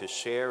all to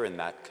share in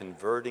that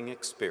converting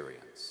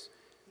experience.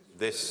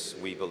 This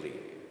we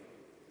believe,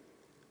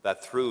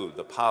 that through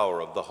the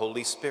power of the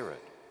Holy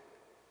Spirit,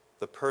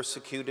 the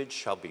persecuted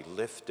shall be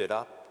lifted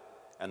up,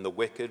 and the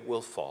wicked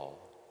will fall.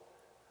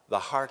 The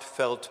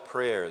heartfelt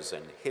prayers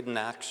and hidden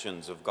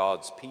actions of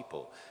God's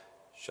people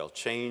shall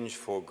change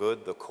for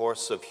good the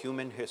course of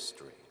human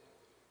history.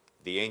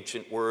 The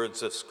ancient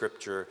words of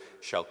Scripture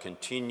shall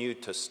continue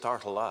to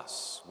startle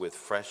us with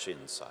fresh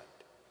insight.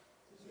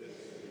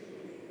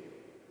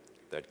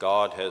 That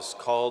God has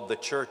called the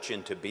church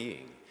into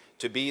being,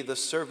 to be the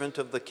servant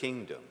of the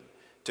kingdom,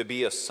 to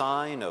be a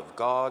sign of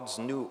God's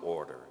new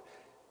order,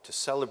 to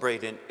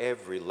celebrate in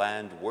every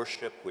land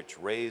worship which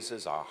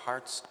raises our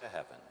hearts to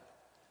heaven.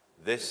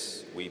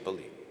 This we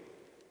believe,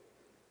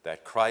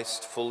 that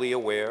Christ, fully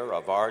aware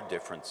of our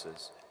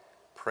differences,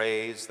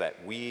 prays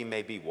that we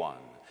may be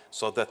one,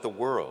 so that the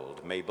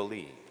world may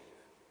believe.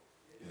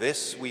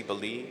 This we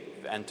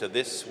believe, and to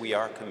this we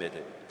are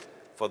committed,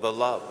 for the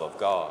love of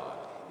God,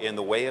 in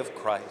the way of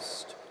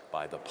Christ,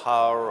 by the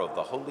power of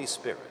the Holy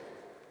Spirit.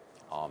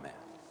 Amen.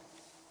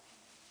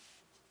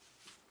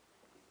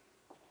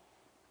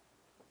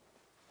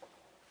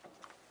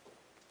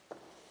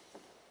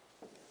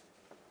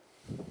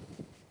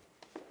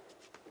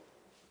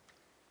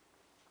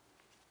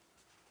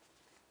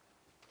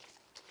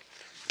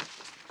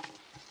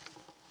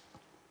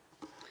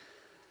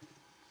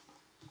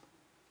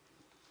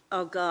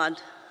 O God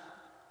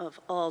of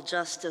all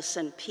justice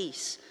and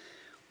peace,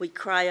 we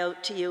cry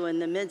out to you in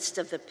the midst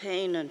of the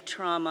pain and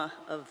trauma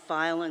of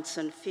violence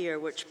and fear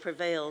which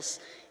prevails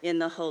in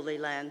the Holy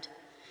Land.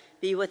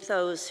 Be with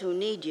those who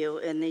need you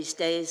in these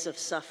days of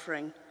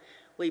suffering.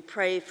 We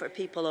pray for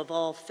people of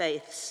all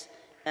faiths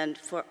and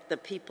for the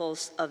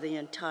peoples of the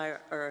entire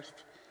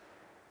earth.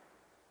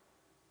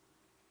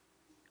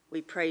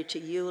 We pray to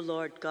you,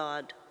 Lord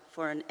God,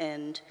 for an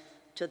end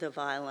to the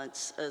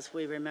violence as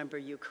we remember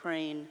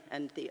Ukraine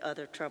and the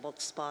other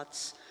troubled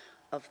spots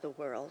of the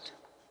world.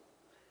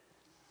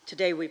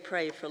 Today we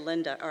pray for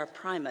Linda, our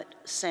primate,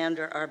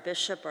 Sandra, our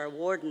bishop, our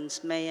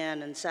wardens,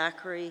 Mayanne and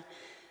Zachary,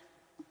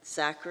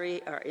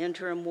 our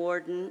interim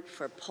warden,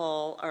 for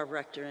Paul, our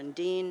rector and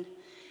dean,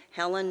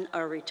 Helen,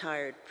 our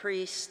retired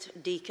priest,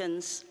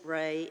 deacons,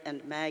 Ray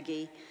and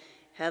Maggie,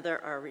 Heather,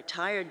 our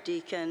retired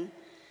deacon,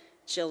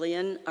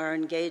 Jillian, our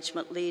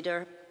engagement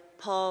leader,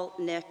 Paul,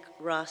 Nick,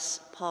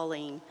 Russ,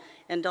 Pauline,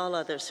 and all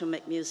others who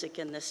make music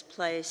in this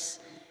place,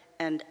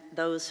 and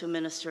those who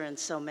minister in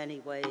so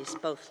many ways,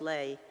 both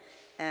lay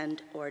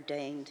and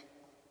ordained.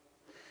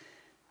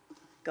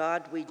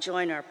 God, we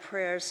join our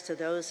prayers to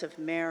those of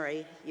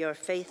Mary, your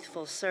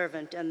faithful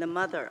servant and the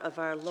mother of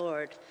our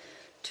Lord,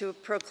 to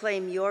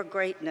proclaim your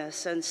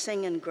greatness and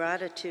sing in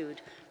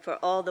gratitude for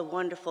all the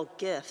wonderful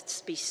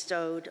gifts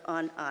bestowed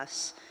on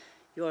us,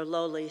 your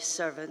lowly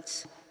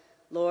servants.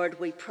 Lord,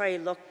 we pray,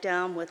 look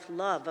down with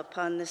love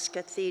upon this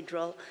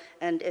cathedral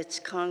and its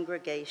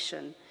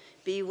congregation.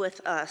 Be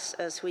with us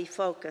as we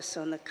focus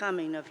on the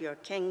coming of your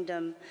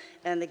kingdom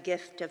and the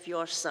gift of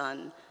your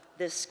Son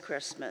this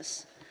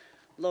Christmas.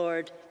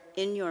 Lord,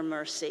 in your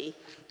mercy,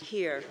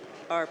 hear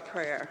our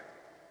prayer.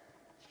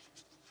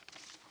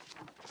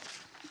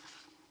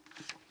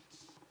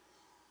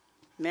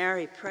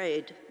 Mary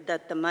prayed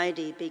that the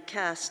mighty be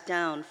cast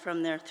down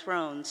from their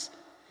thrones.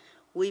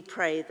 We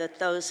pray that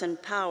those in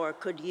power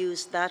could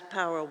use that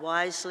power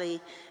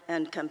wisely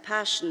and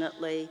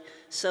compassionately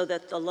so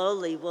that the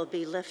lowly will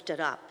be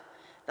lifted up,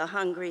 the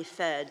hungry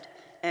fed,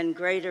 and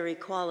greater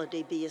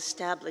equality be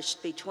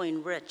established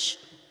between rich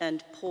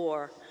and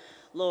poor.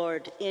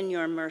 Lord, in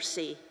your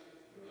mercy,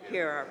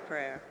 hear our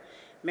prayer.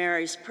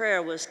 Mary's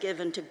prayer was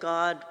given to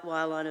God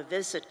while on a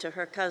visit to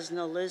her cousin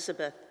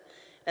Elizabeth.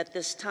 At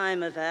this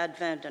time of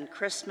Advent and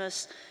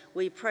Christmas,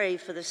 we pray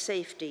for the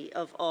safety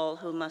of all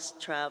who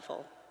must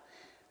travel.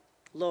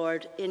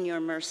 Lord, in your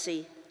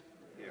mercy,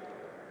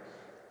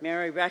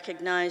 Mary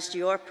recognized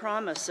your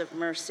promise of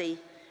mercy.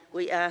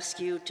 We ask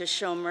you to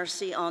show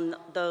mercy on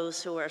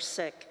those who are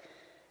sick,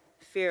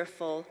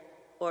 fearful,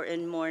 or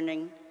in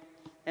mourning.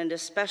 And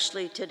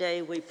especially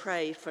today we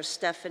pray for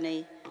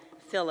Stephanie,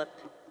 Philip,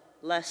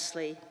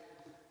 Leslie,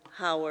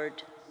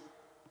 Howard,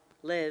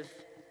 Liv,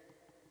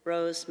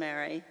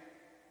 Rosemary,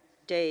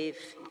 Dave,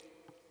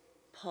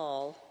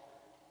 Paul,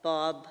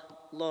 Bob,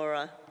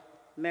 Laura,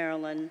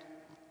 Marilyn,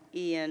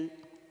 Ian,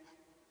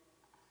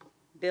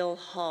 Bill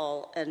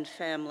Hall and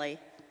family,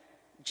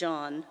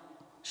 John,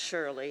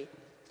 Shirley,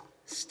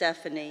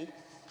 Stephanie,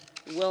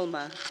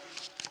 Wilma,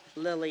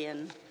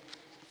 Lillian,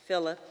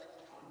 Philip,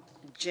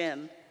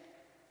 Jim,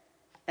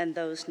 and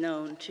those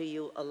known to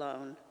you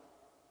alone.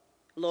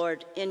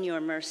 Lord, in your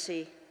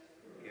mercy,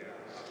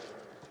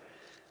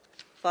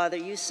 Father,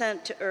 you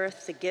sent to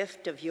earth the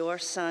gift of your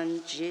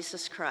Son,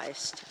 Jesus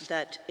Christ,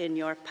 that in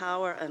your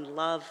power and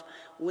love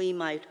we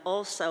might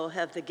also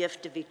have the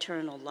gift of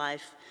eternal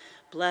life.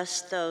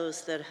 Bless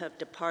those that have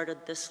departed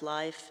this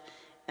life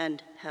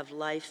and have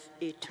life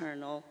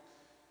eternal.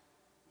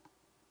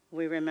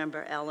 We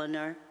remember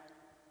Eleanor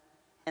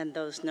and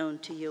those known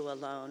to you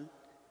alone.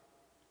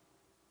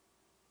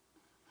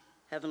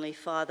 Heavenly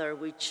Father,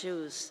 we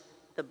choose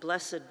the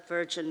Blessed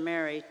Virgin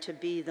Mary to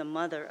be the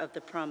mother of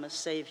the promised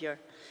Savior.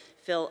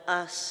 Fill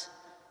us,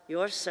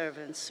 your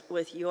servants,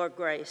 with your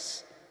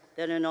grace,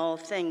 that in all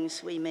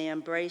things we may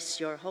embrace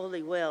your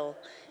holy will,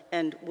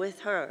 and with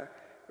her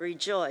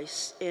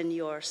rejoice in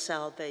your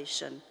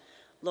salvation.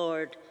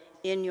 Lord,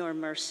 in your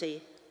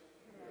mercy.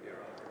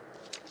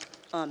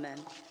 Amen.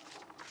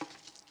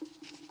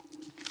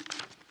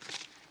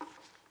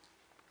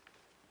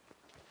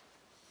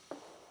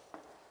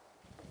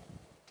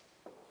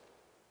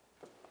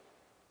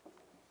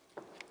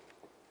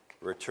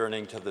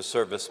 Returning to the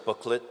service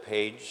booklet,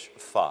 page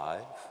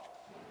 5.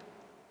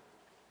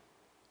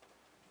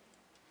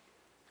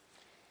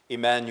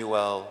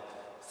 Emmanuel,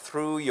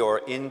 through your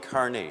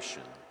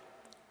incarnation,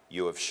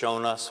 you have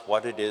shown us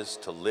what it is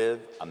to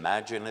live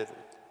imaginatively,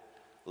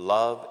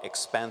 love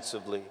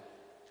expansively,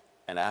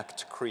 and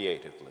act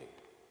creatively.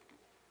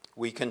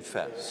 We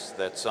confess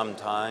that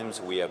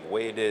sometimes we have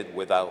waited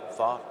without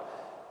thought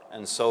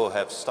and so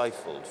have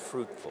stifled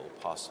fruitful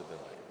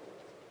possibility.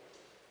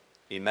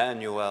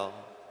 Emmanuel,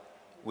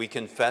 we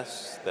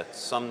confess that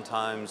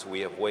sometimes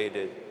we have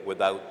waited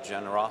without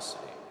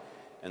generosity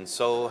and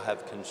so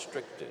have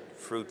constricted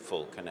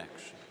fruitful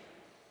connection.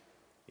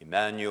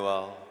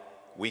 Emmanuel,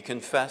 we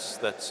confess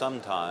that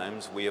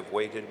sometimes we have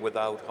waited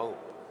without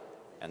hope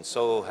and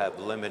so have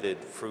limited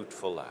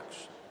fruitful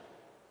action.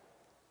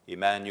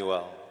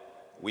 Emmanuel,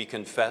 we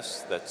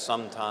confess that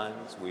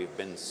sometimes we have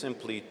been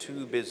simply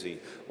too busy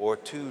or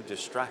too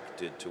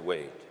distracted to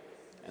wait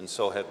and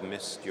so have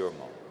missed your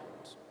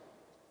moment.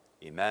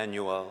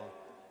 Emmanuel,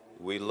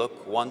 we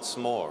look once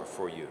more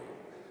for you.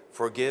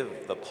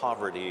 Forgive the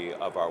poverty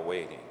of our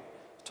waiting.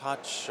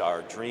 Touch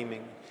our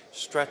dreaming,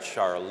 stretch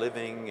our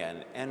living,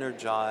 and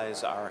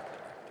energize our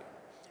acting,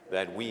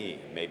 that we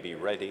may be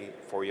ready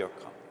for your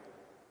coming.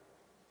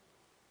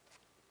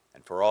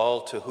 And For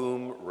all to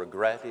whom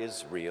regret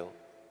is real,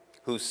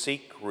 who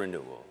seek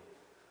renewal,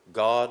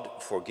 God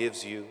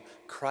forgives you,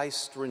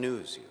 Christ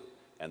renews you,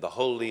 and the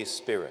Holy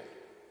Spirit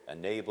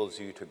enables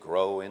you to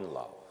grow in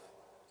love.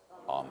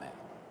 Amen.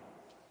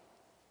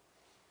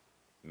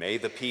 May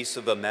the peace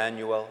of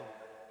Emmanuel,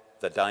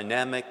 the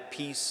dynamic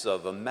peace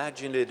of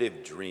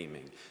imaginative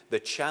dreaming, the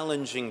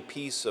challenging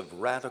peace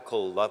of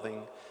radical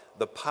loving,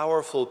 the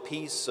powerful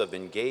peace of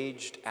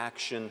engaged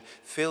action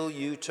fill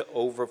you to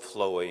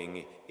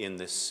overflowing in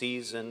this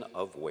season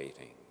of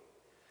waiting.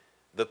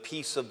 The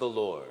peace of the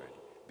Lord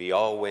be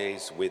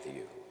always with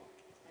you.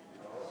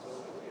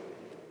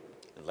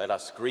 And let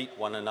us greet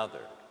one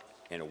another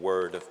in a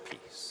word of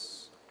peace.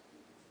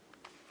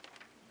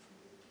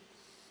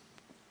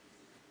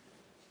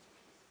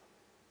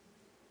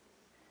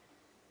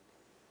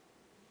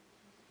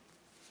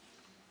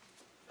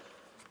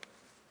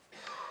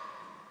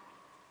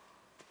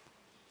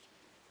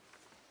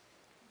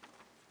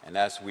 And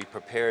as we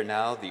prepare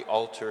now the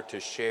altar to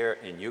share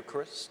in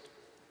Eucharist,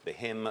 the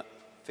hymn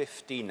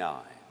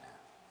 59.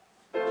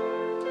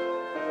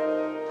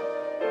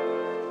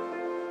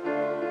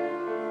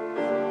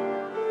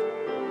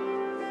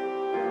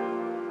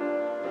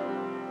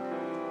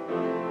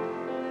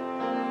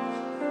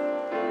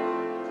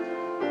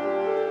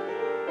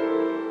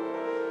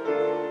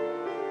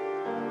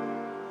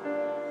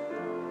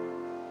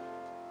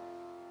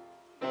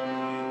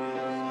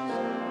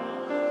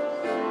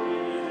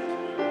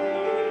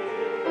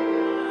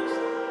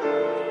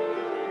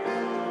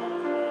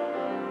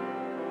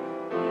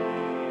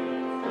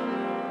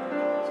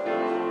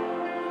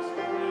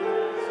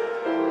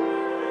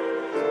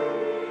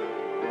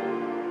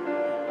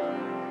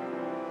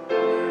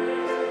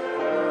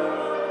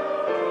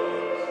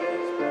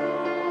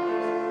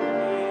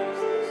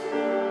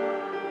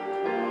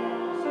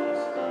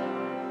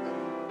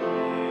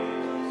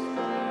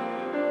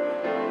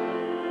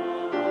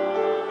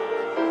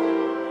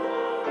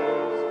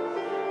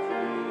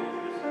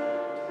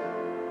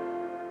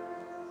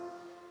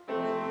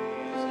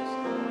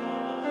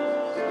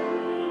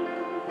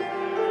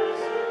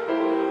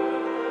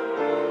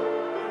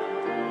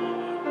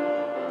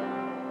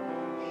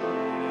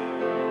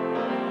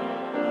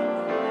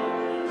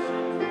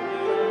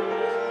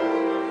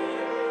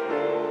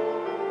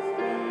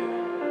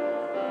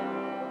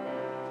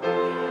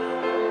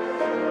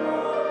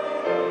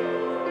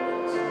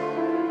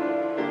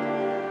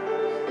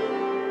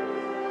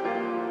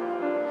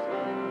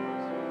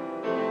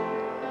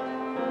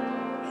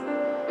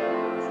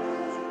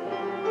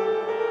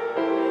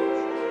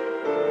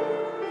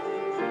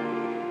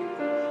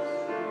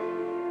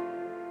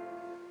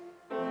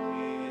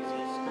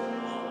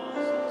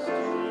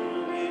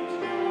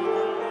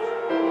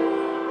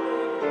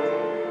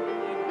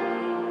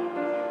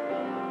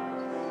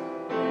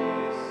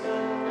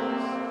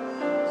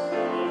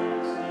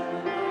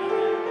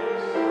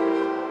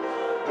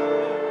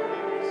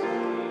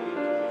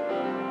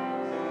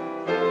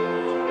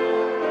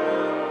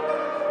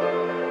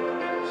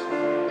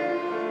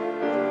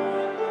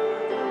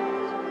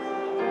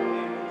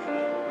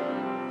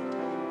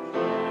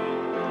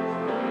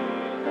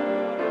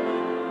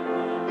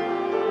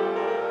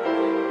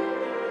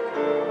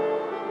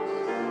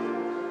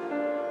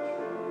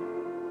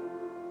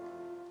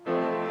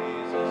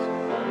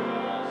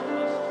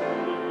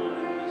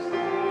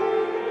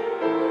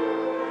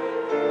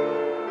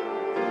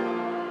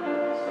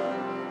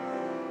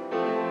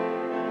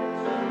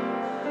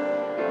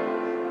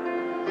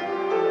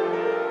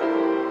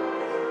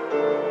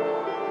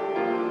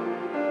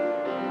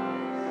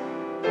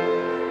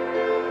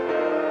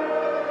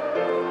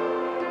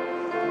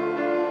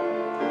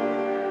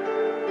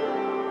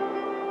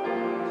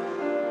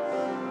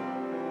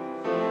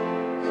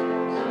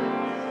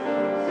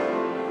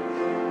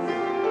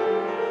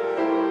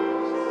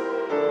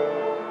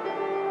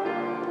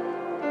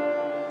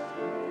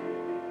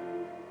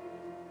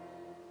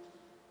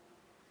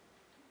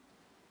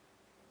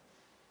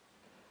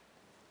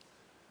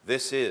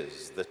 This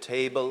is the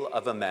table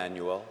of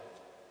Emmanuel,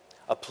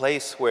 a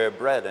place where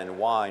bread and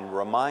wine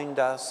remind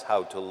us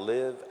how to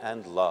live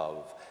and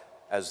love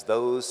as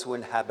those who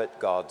inhabit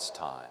God's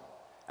time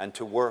and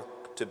to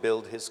work to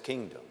build his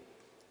kingdom.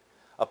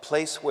 A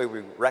place where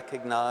we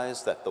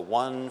recognize that the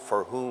one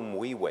for whom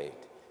we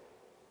wait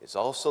is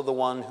also the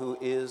one who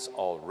is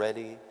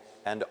already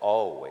and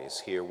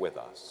always here with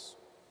us.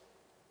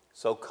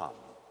 So come,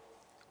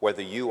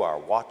 whether you are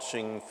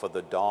watching for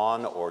the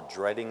dawn or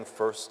dreading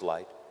first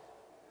light,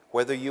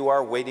 whether you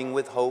are waiting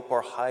with hope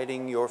or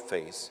hiding your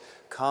face,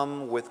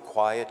 come with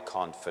quiet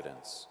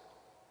confidence,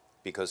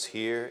 because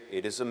here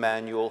it is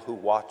Emmanuel who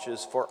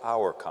watches for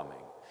our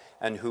coming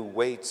and who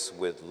waits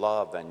with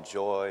love and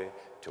joy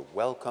to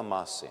welcome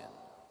us in.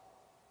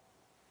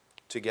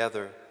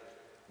 Together,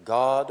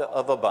 God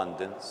of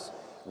abundance,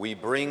 we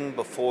bring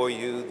before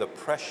you the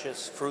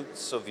precious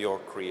fruits of your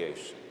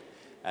creation,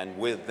 and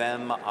with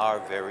them our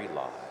very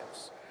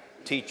lives.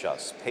 Teach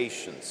us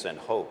patience and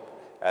hope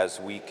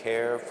as we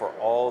care for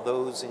all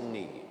those in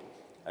need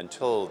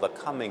until the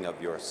coming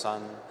of your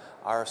Son,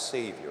 our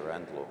Savior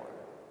and Lord.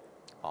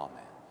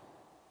 Amen.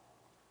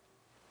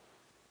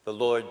 The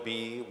Lord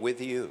be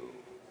with you.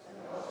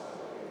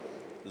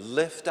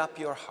 Lift up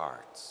your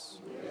hearts.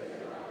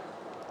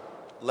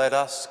 Let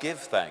us give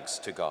thanks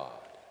to God.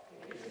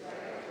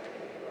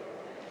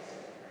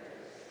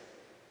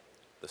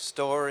 The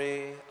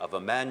story of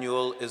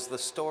Emmanuel is the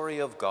story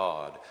of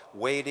God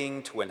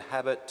waiting to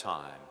inhabit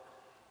time,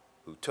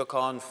 who took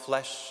on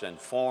flesh and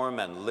form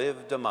and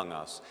lived among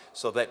us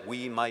so that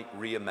we might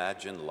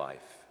reimagine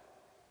life.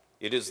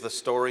 It is the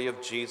story of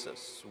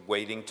Jesus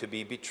waiting to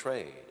be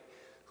betrayed,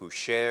 who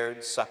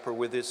shared supper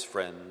with his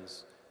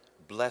friends,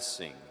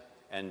 blessing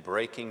and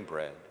breaking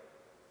bread,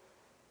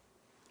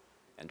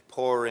 and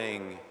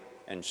pouring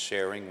and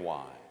sharing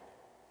wine,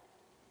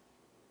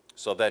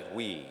 so that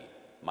we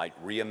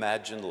might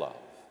reimagine love.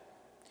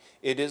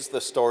 It is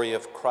the story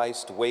of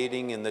Christ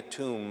waiting in the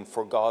tomb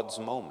for God's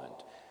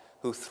moment,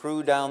 who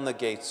threw down the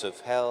gates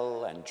of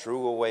hell and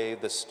drew away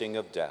the sting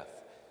of death,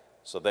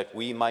 so that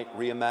we might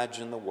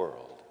reimagine the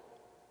world.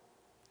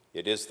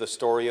 It is the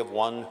story of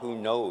one who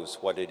knows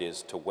what it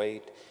is to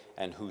wait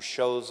and who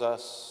shows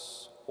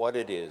us what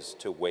it is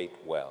to wait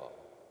well.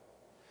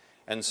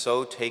 And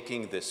so,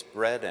 taking this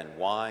bread and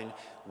wine,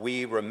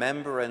 we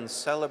remember and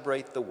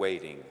celebrate the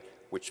waiting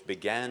which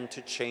began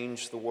to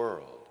change the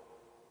world.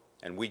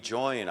 And we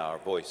join our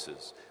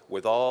voices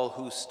with all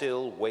who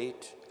still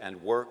wait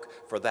and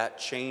work for that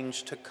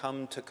change to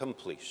come to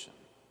completion.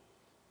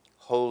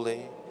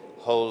 Holy,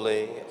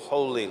 holy,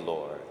 holy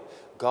Lord,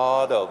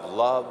 God of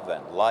love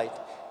and light,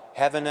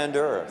 heaven and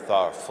earth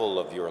are full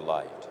of your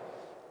light.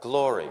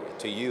 Glory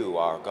to you,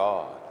 our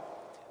God.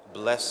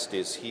 Blessed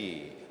is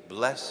he,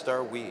 blessed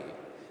are we,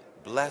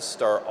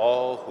 blessed are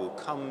all who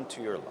come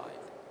to your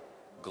light.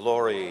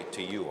 Glory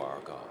to you, our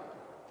God.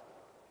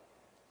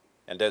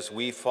 And as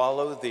we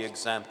follow the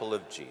example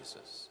of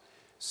Jesus,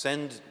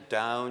 send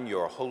down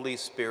your Holy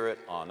Spirit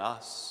on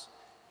us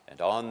and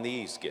on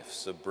these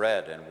gifts of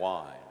bread and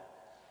wine,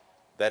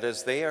 that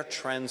as they are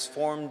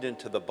transformed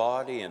into the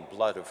body and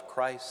blood of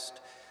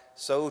Christ,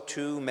 so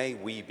too may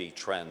we be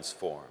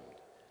transformed,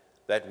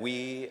 that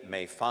we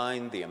may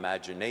find the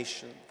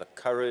imagination, the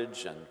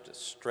courage, and the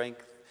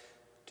strength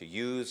to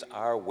use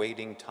our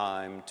waiting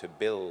time to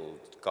build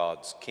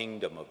God's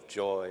kingdom of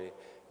joy,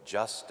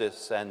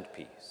 justice, and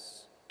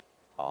peace.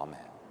 Amen.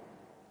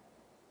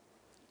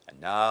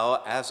 And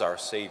now, as our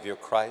Savior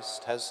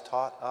Christ has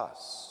taught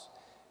us,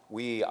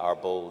 we are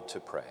bold to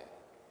pray.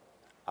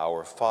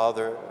 Our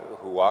Father,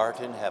 who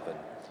art in heaven,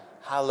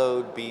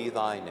 hallowed be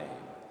thy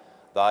name.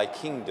 Thy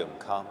kingdom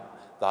come,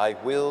 thy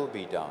will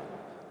be done,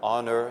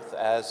 on earth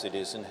as it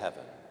is in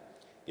heaven.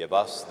 Give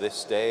us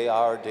this day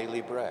our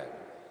daily bread,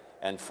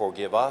 and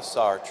forgive us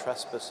our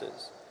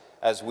trespasses,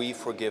 as we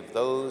forgive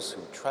those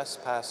who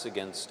trespass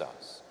against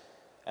us.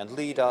 And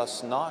lead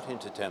us not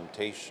into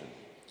temptation,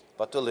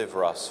 but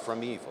deliver us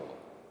from evil.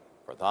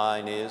 For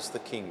thine is the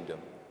kingdom,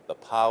 the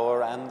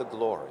power, and the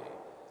glory,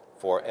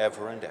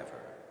 forever and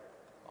ever.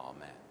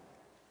 Amen.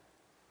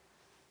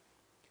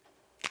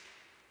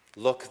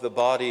 Look, the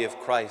body of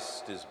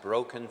Christ is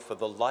broken for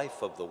the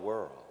life of the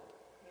world.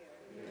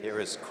 Here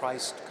is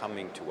Christ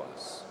coming to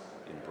us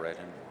in bread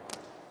and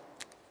wine.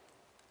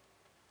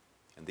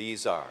 And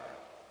these are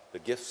the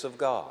gifts of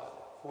God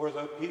For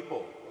the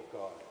people of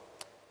God.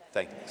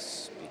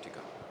 Thanks be to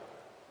God.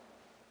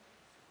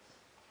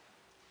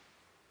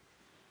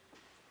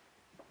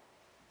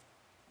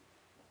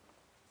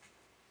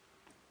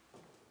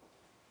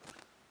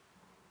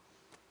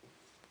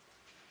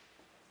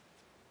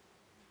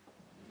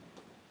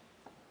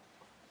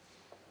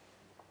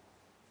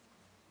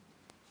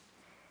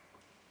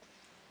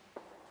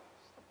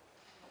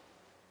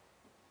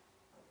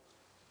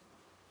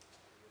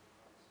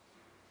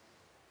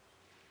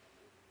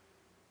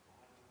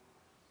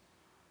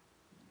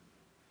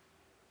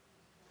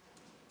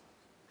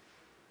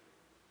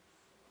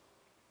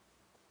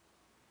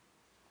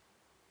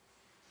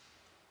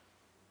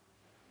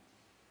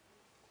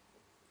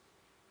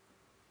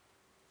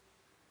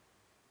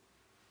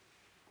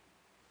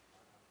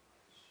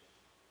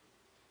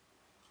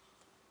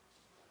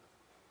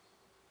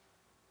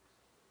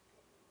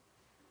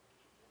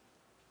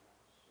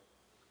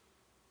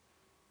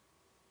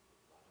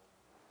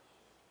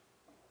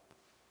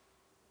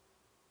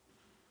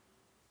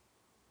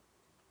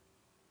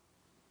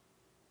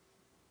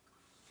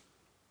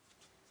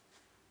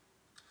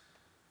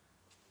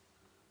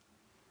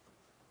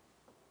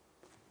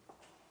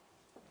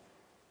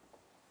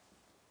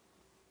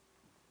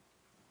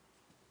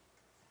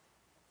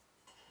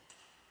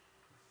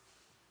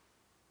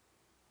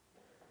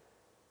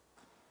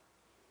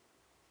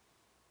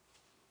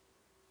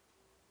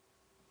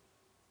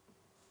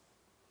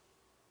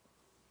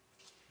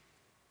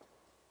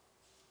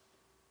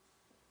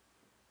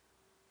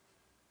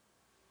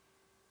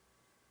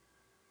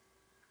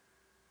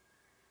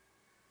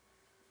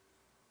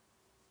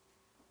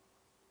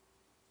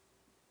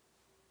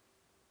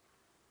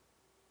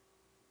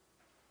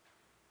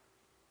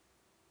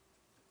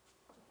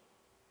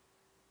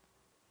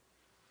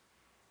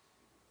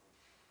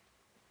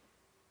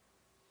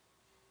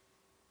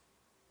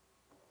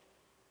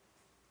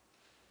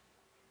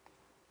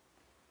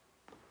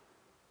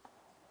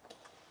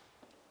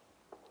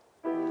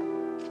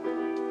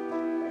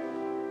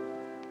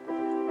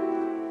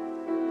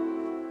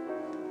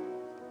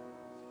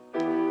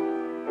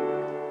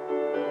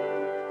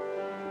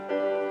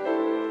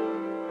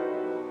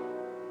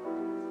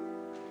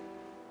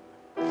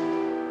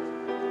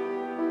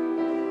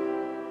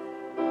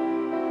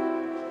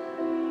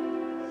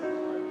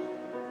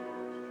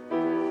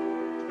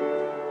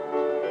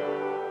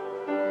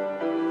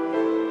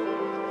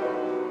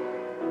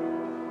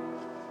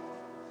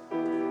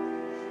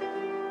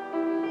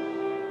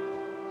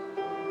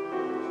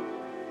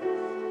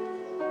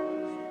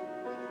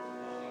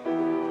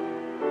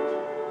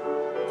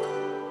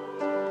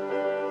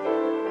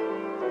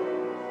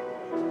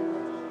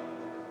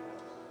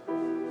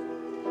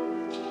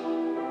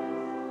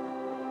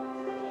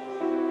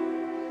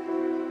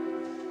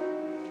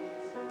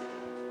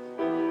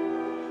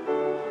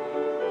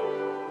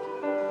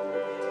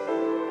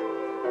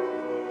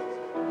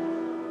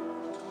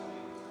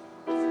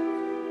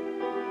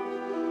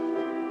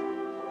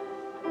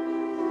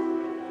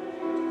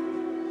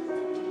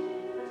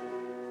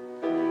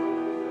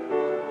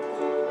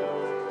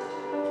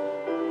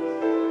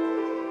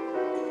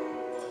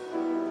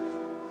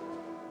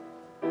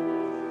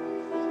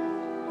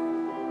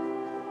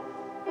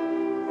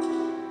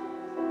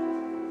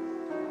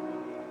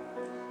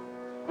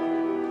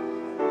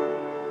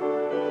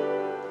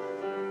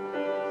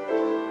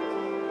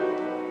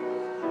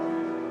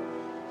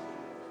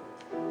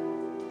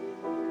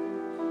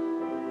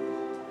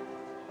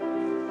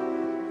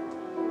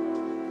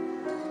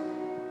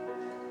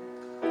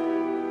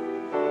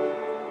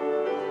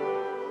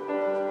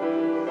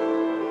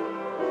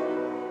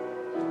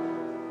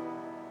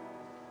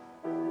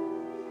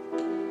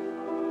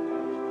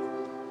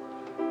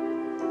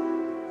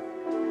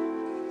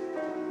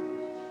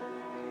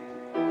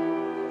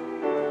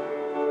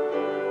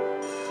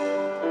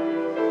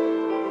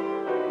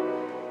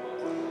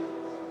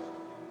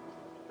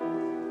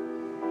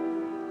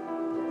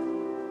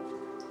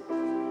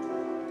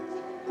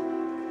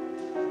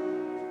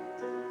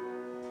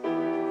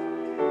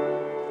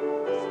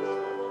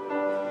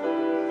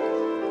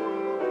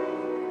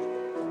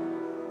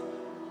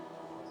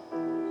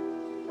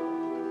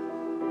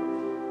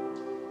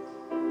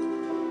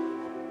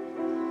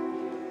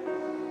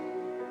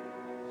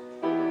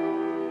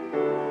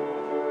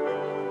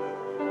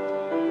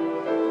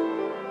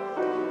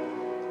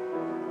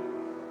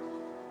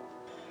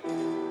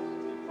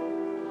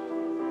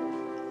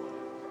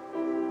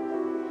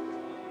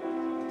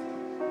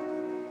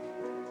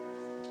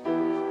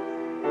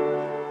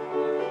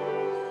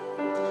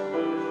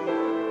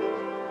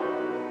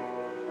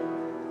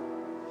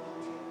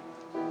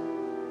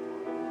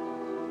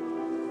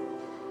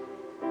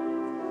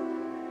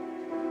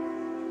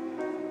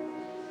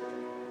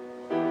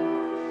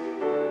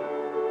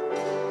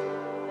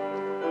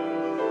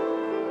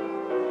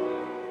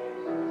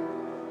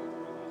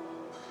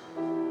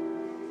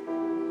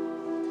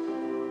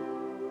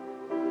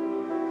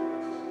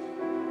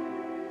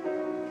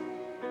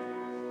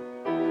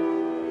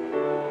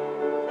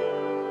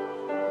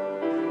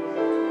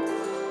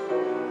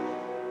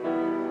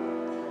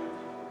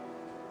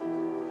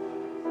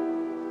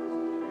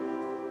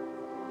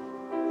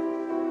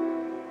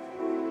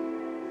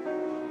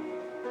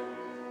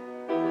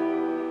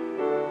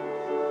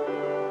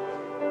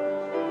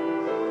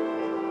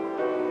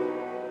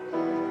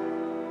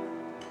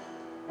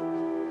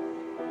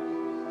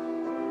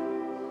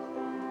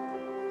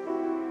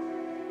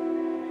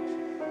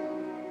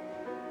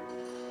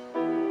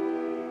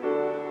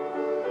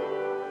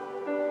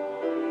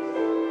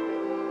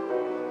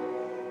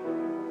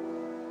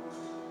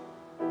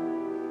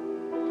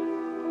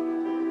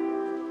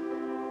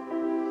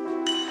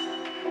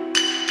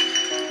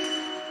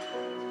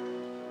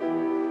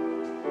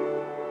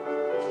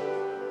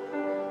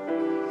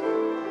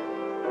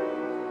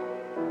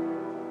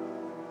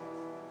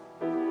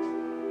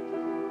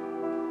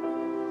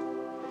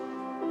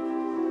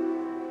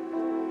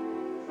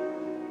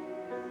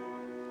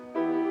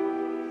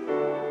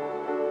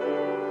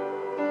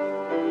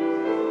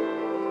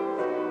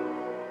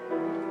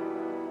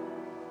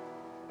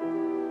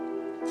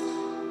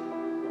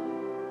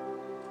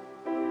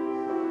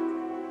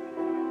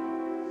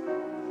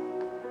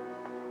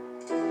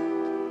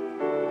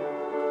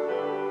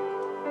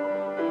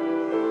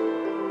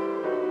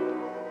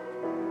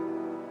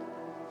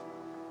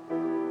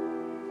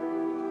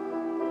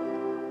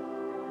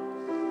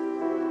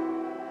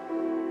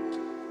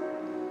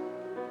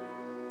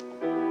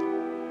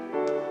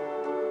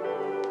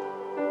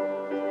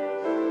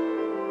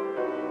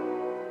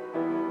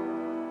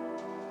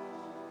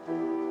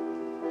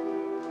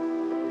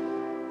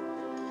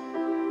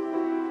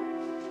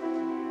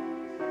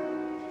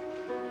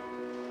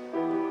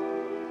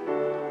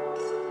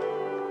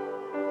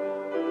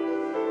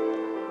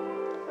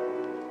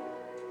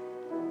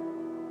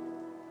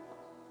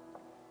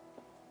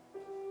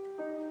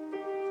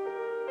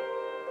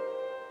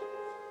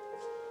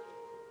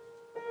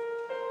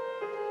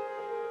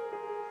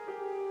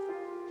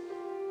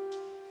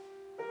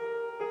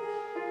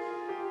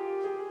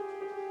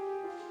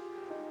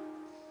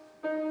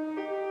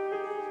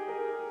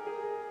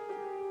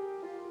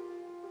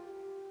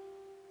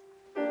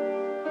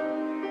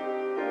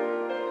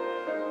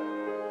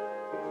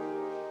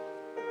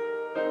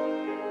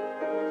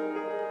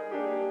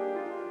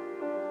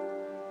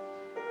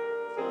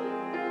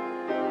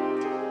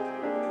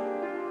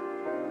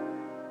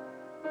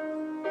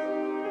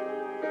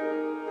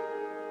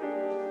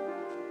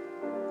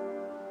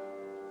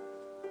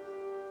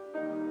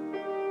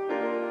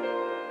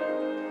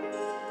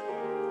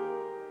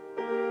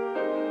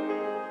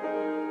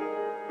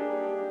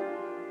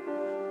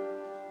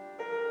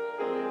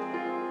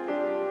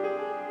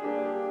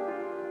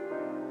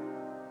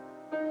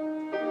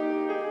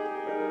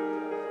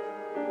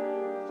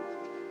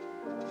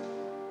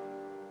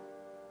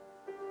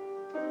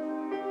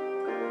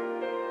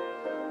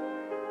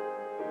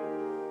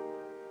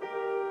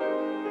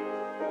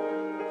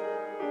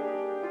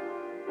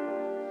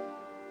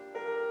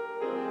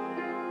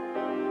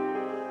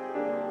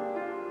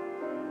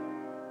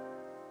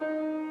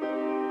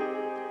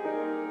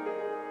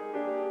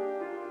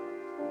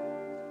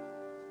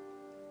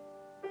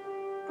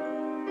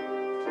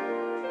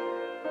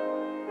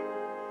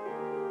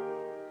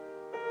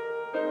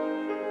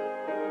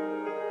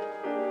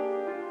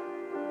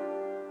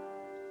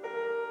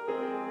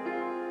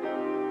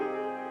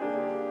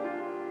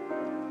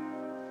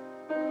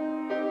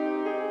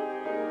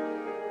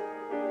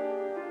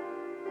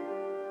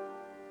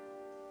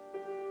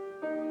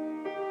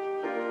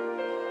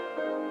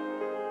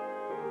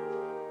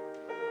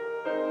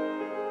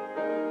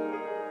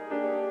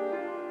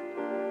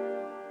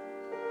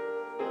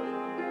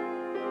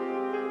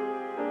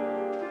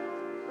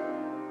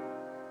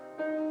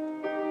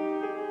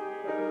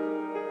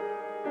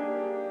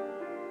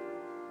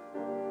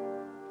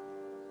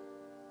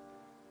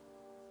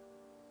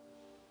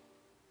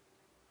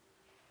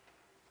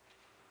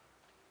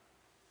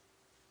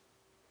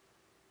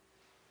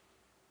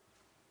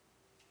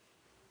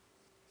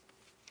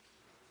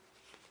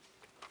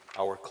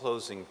 our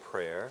closing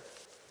prayer,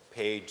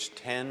 page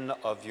 10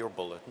 of your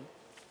bulletin.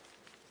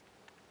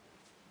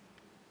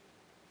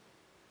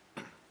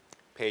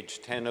 Page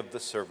 10 of the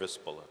service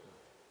bulletin.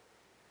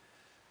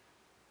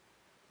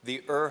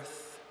 The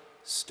earth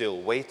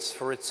still waits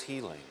for its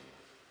healing.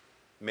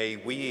 May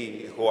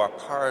we, who are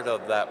part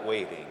of that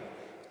waiting,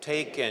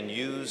 take and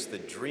use the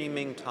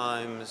dreaming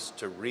times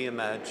to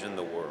reimagine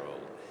the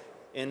world,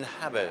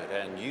 inhabit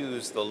and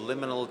use the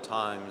liminal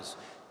times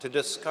to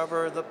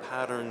discover the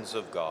patterns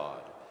of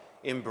God,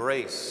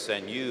 embrace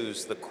and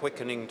use the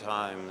quickening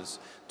times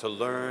to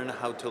learn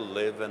how to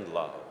live and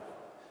love.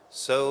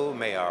 So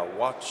may our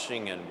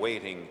watching and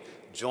waiting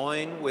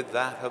join with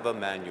that of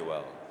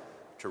Emmanuel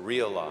to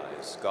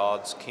realize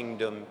God's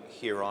kingdom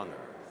here on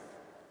earth.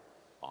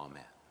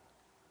 Amen.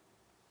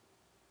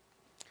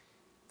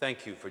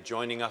 Thank you for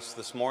joining us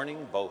this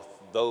morning, both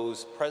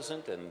those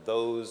present and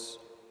those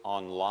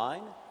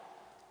online.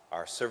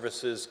 Our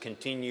services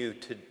continue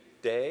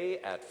today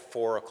at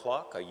 4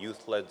 o'clock, a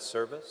youth-led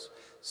service,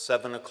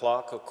 7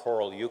 o'clock, a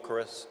choral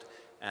Eucharist,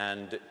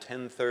 and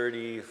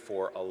 10:30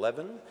 for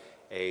 11,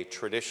 a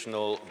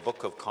traditional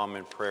Book of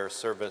Common Prayer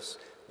service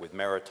with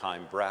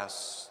Maritime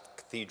Brass,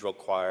 Cathedral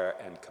Choir,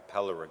 and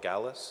Capella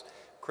Regalis.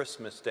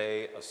 Christmas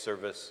Day, a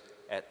service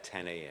at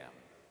 10 a.m.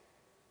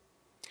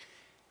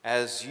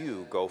 As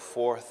you go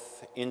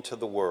forth into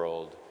the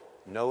world,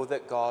 know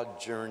that God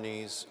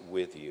journeys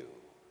with you.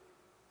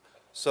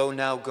 So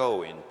now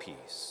go in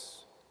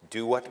peace.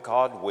 Do what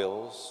God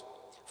wills.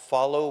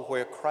 Follow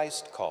where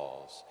Christ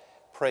calls.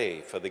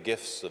 Pray for the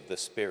gifts of the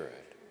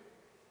Spirit.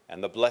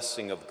 And the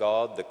blessing of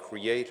God, the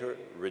Creator,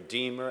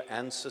 Redeemer,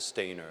 and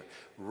Sustainer,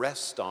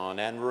 rest on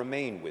and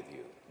remain with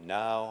you,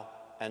 now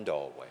and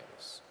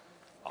always.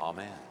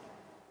 Amen.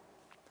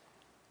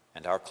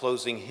 And our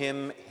closing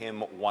hymn,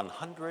 hymn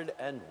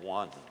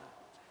 101,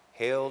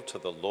 Hail to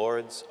the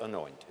Lord's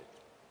Anointed.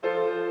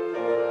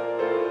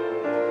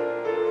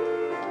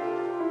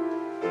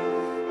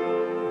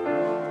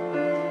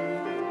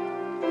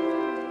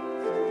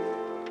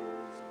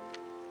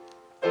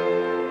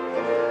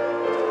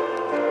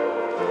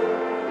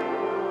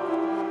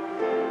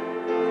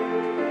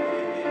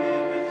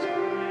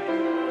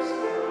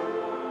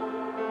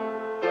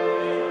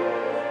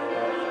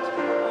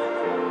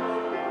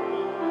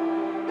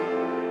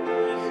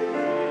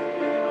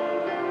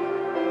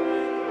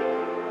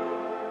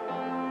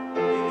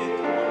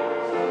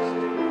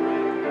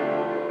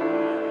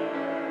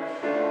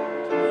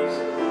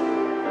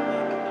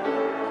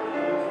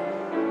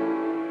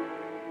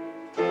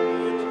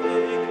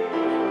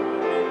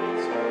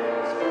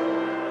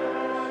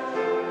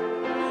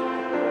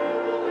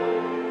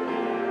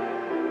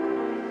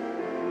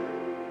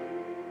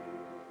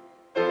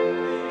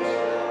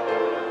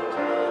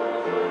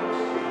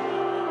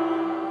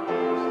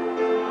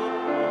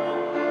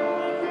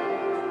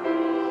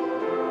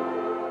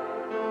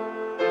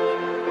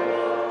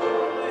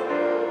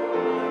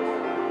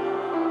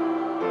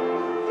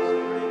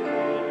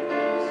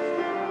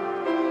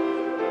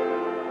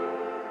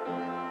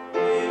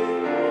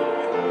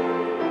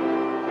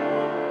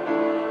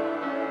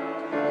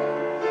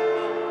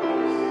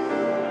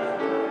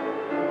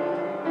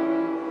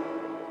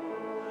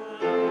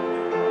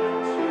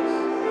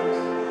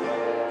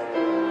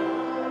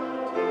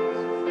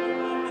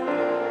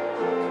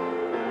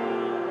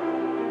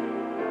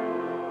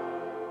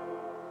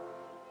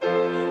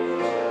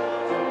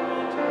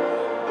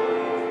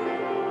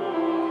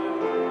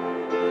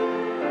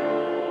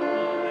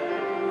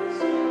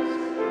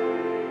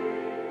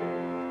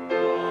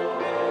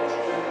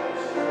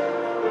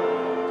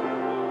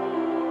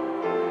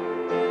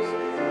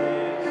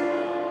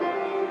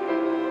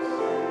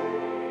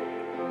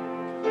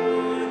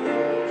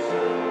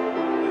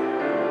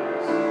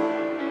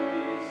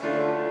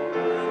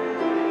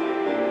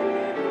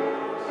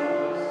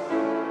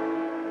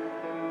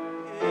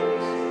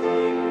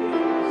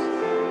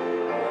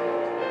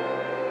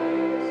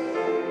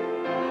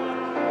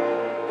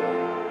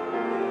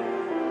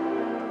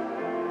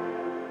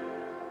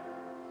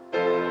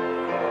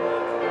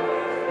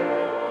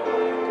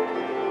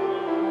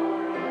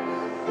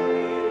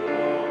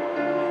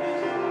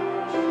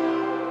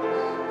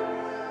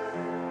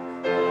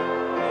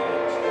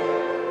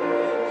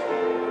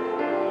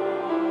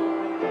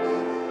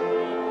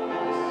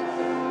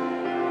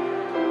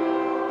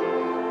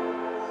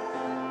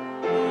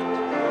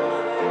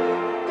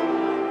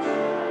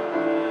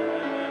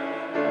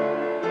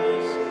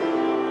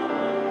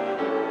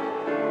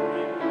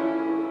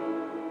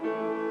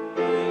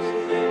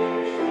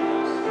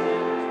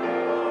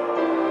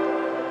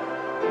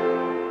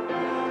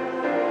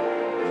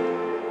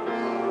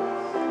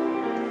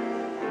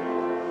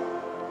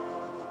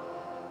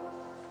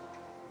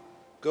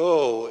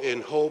 Go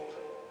in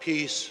hope,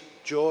 peace,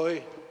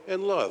 joy,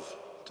 and love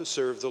to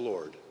serve the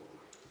Lord.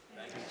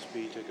 Thanks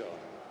be to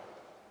God.